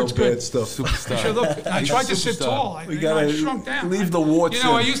 There make is sure no it's good. bad stuff. Superstar. Sure, look, I He's tried a to sit superstar. tall. We I gotta shrunk down. leave the warts You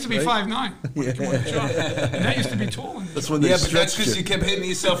know, I in, used to be right? 5'9". When I came on the job. And that used to be tall. That's when they Yeah, but that's stretched because you you. kept hitting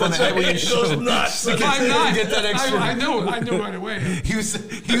yourself on the head when you It goes shoot. nuts. To get 5'9". that extra. I knew right away. He was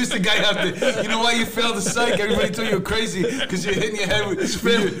the guy out there. You know why you failed the psych? Everybody thought you were crazy because you're hitting your head with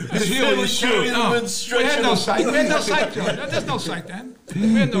your heel when you shoot. carrying No, him and we stretching had no him. psych. We had no psych, John. There's no psych then.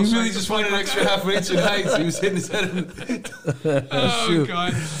 We had no He psych. really just wanted an extra half an inch of height. So he was hitting his head. Oh, Shoot.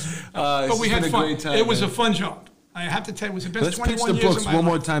 God. But But we had fun. Great time, It was man. a fun job. I have to tell you, it was the best Let's pitch 21 the years books of my one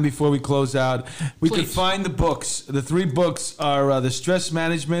more life. time before we close out. We can Please. find the books. The 3 books are The Stress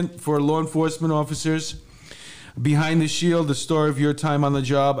Management for Law Enforcement Officers, Behind the Shield, The Story of Your Time on the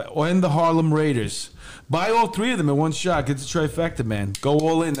Job, and The Harlem Raiders. Buy all 3 of them in one shot. Get the trifecta, man. Go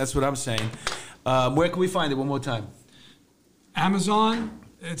all in. That's what I'm saying. Where can we find it one more time? Amazon,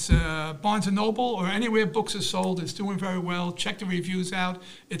 it's Barnes & Noble, or anywhere books are sold. It's doing very well. Check the reviews out.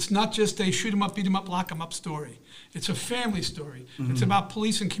 It's not just a shoot 'em up, beat 'em up, lock 'em up story. It's a family story. Mm-hmm. It's about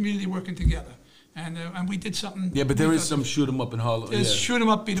police and community working together. And we did something. Yeah, but there we is thought- some shoot 'em up in Harlem. There's Yeah. shoot 'em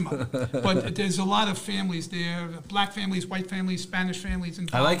up, beat 'em up. But there's a lot of families there, black families, white families, Spanish families.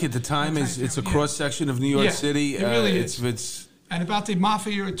 I like it. The time is it's a Yeah. cross section of New York Yeah, City. it really It's And about the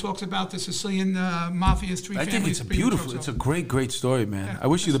mafia, it talks about the Sicilian mafia's 3 I families. think it's a being beautiful. drugs It's a over. great story, man. Yeah. I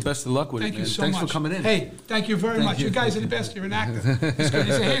wish you the best of luck with Thank it, you man. so Thanks much. for coming in. Hey, thank you very much. you. You guys are the best. You're an actor. He's good.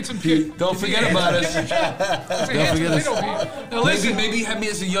 He's a handsome kid. Don't He's a forget handsome about kid. us. He's a handsome forget kid us. over here. Now Maybe listen. maybe have me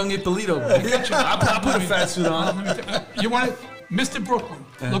as a young Ippolito. I'll put a fat suit on. You want it? Mr. Brooklyn.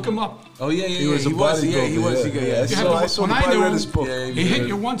 Look him up. Oh yeah, yeah, He was a he was. Yeah, bodybuilder. he was. Yeah. Yeah. You have to- I saw when the I I knew read him, his book. Yeah, He hit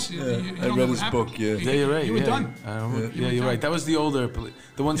you once. You I don't read know what his happened. book, yeah. Yeah, you're right. You were yeah. done. Yeah, you're right. That was the older,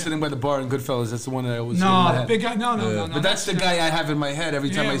 the one sitting by the bar in Goodfellas. That's the one that I was. No, the big guy. No. But that's the guy I have in my head every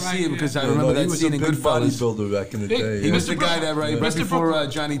time Yeah, I right, see him yeah. because I Yeah, remember no, he that was scene a in big Goodfellas. bodybuilder back in the Big- day. He yeah. was the Mr. guy that right Brooklyn. Mr. before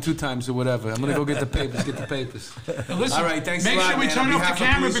Brooklyn. Johnny 2 times or whatever. I'm gonna go get the papers. Get the papers. Now listen, All right, thanks a make lot, sure we man. turn On off the behalf of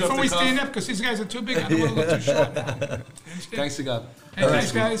camera Police Off before the we Cuff. stand up because these guys are too big. I don't want to look too short. You understand? Thanks again. Hey,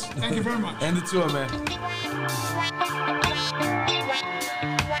 thanks, guys. Thank you very much. End the tour, man.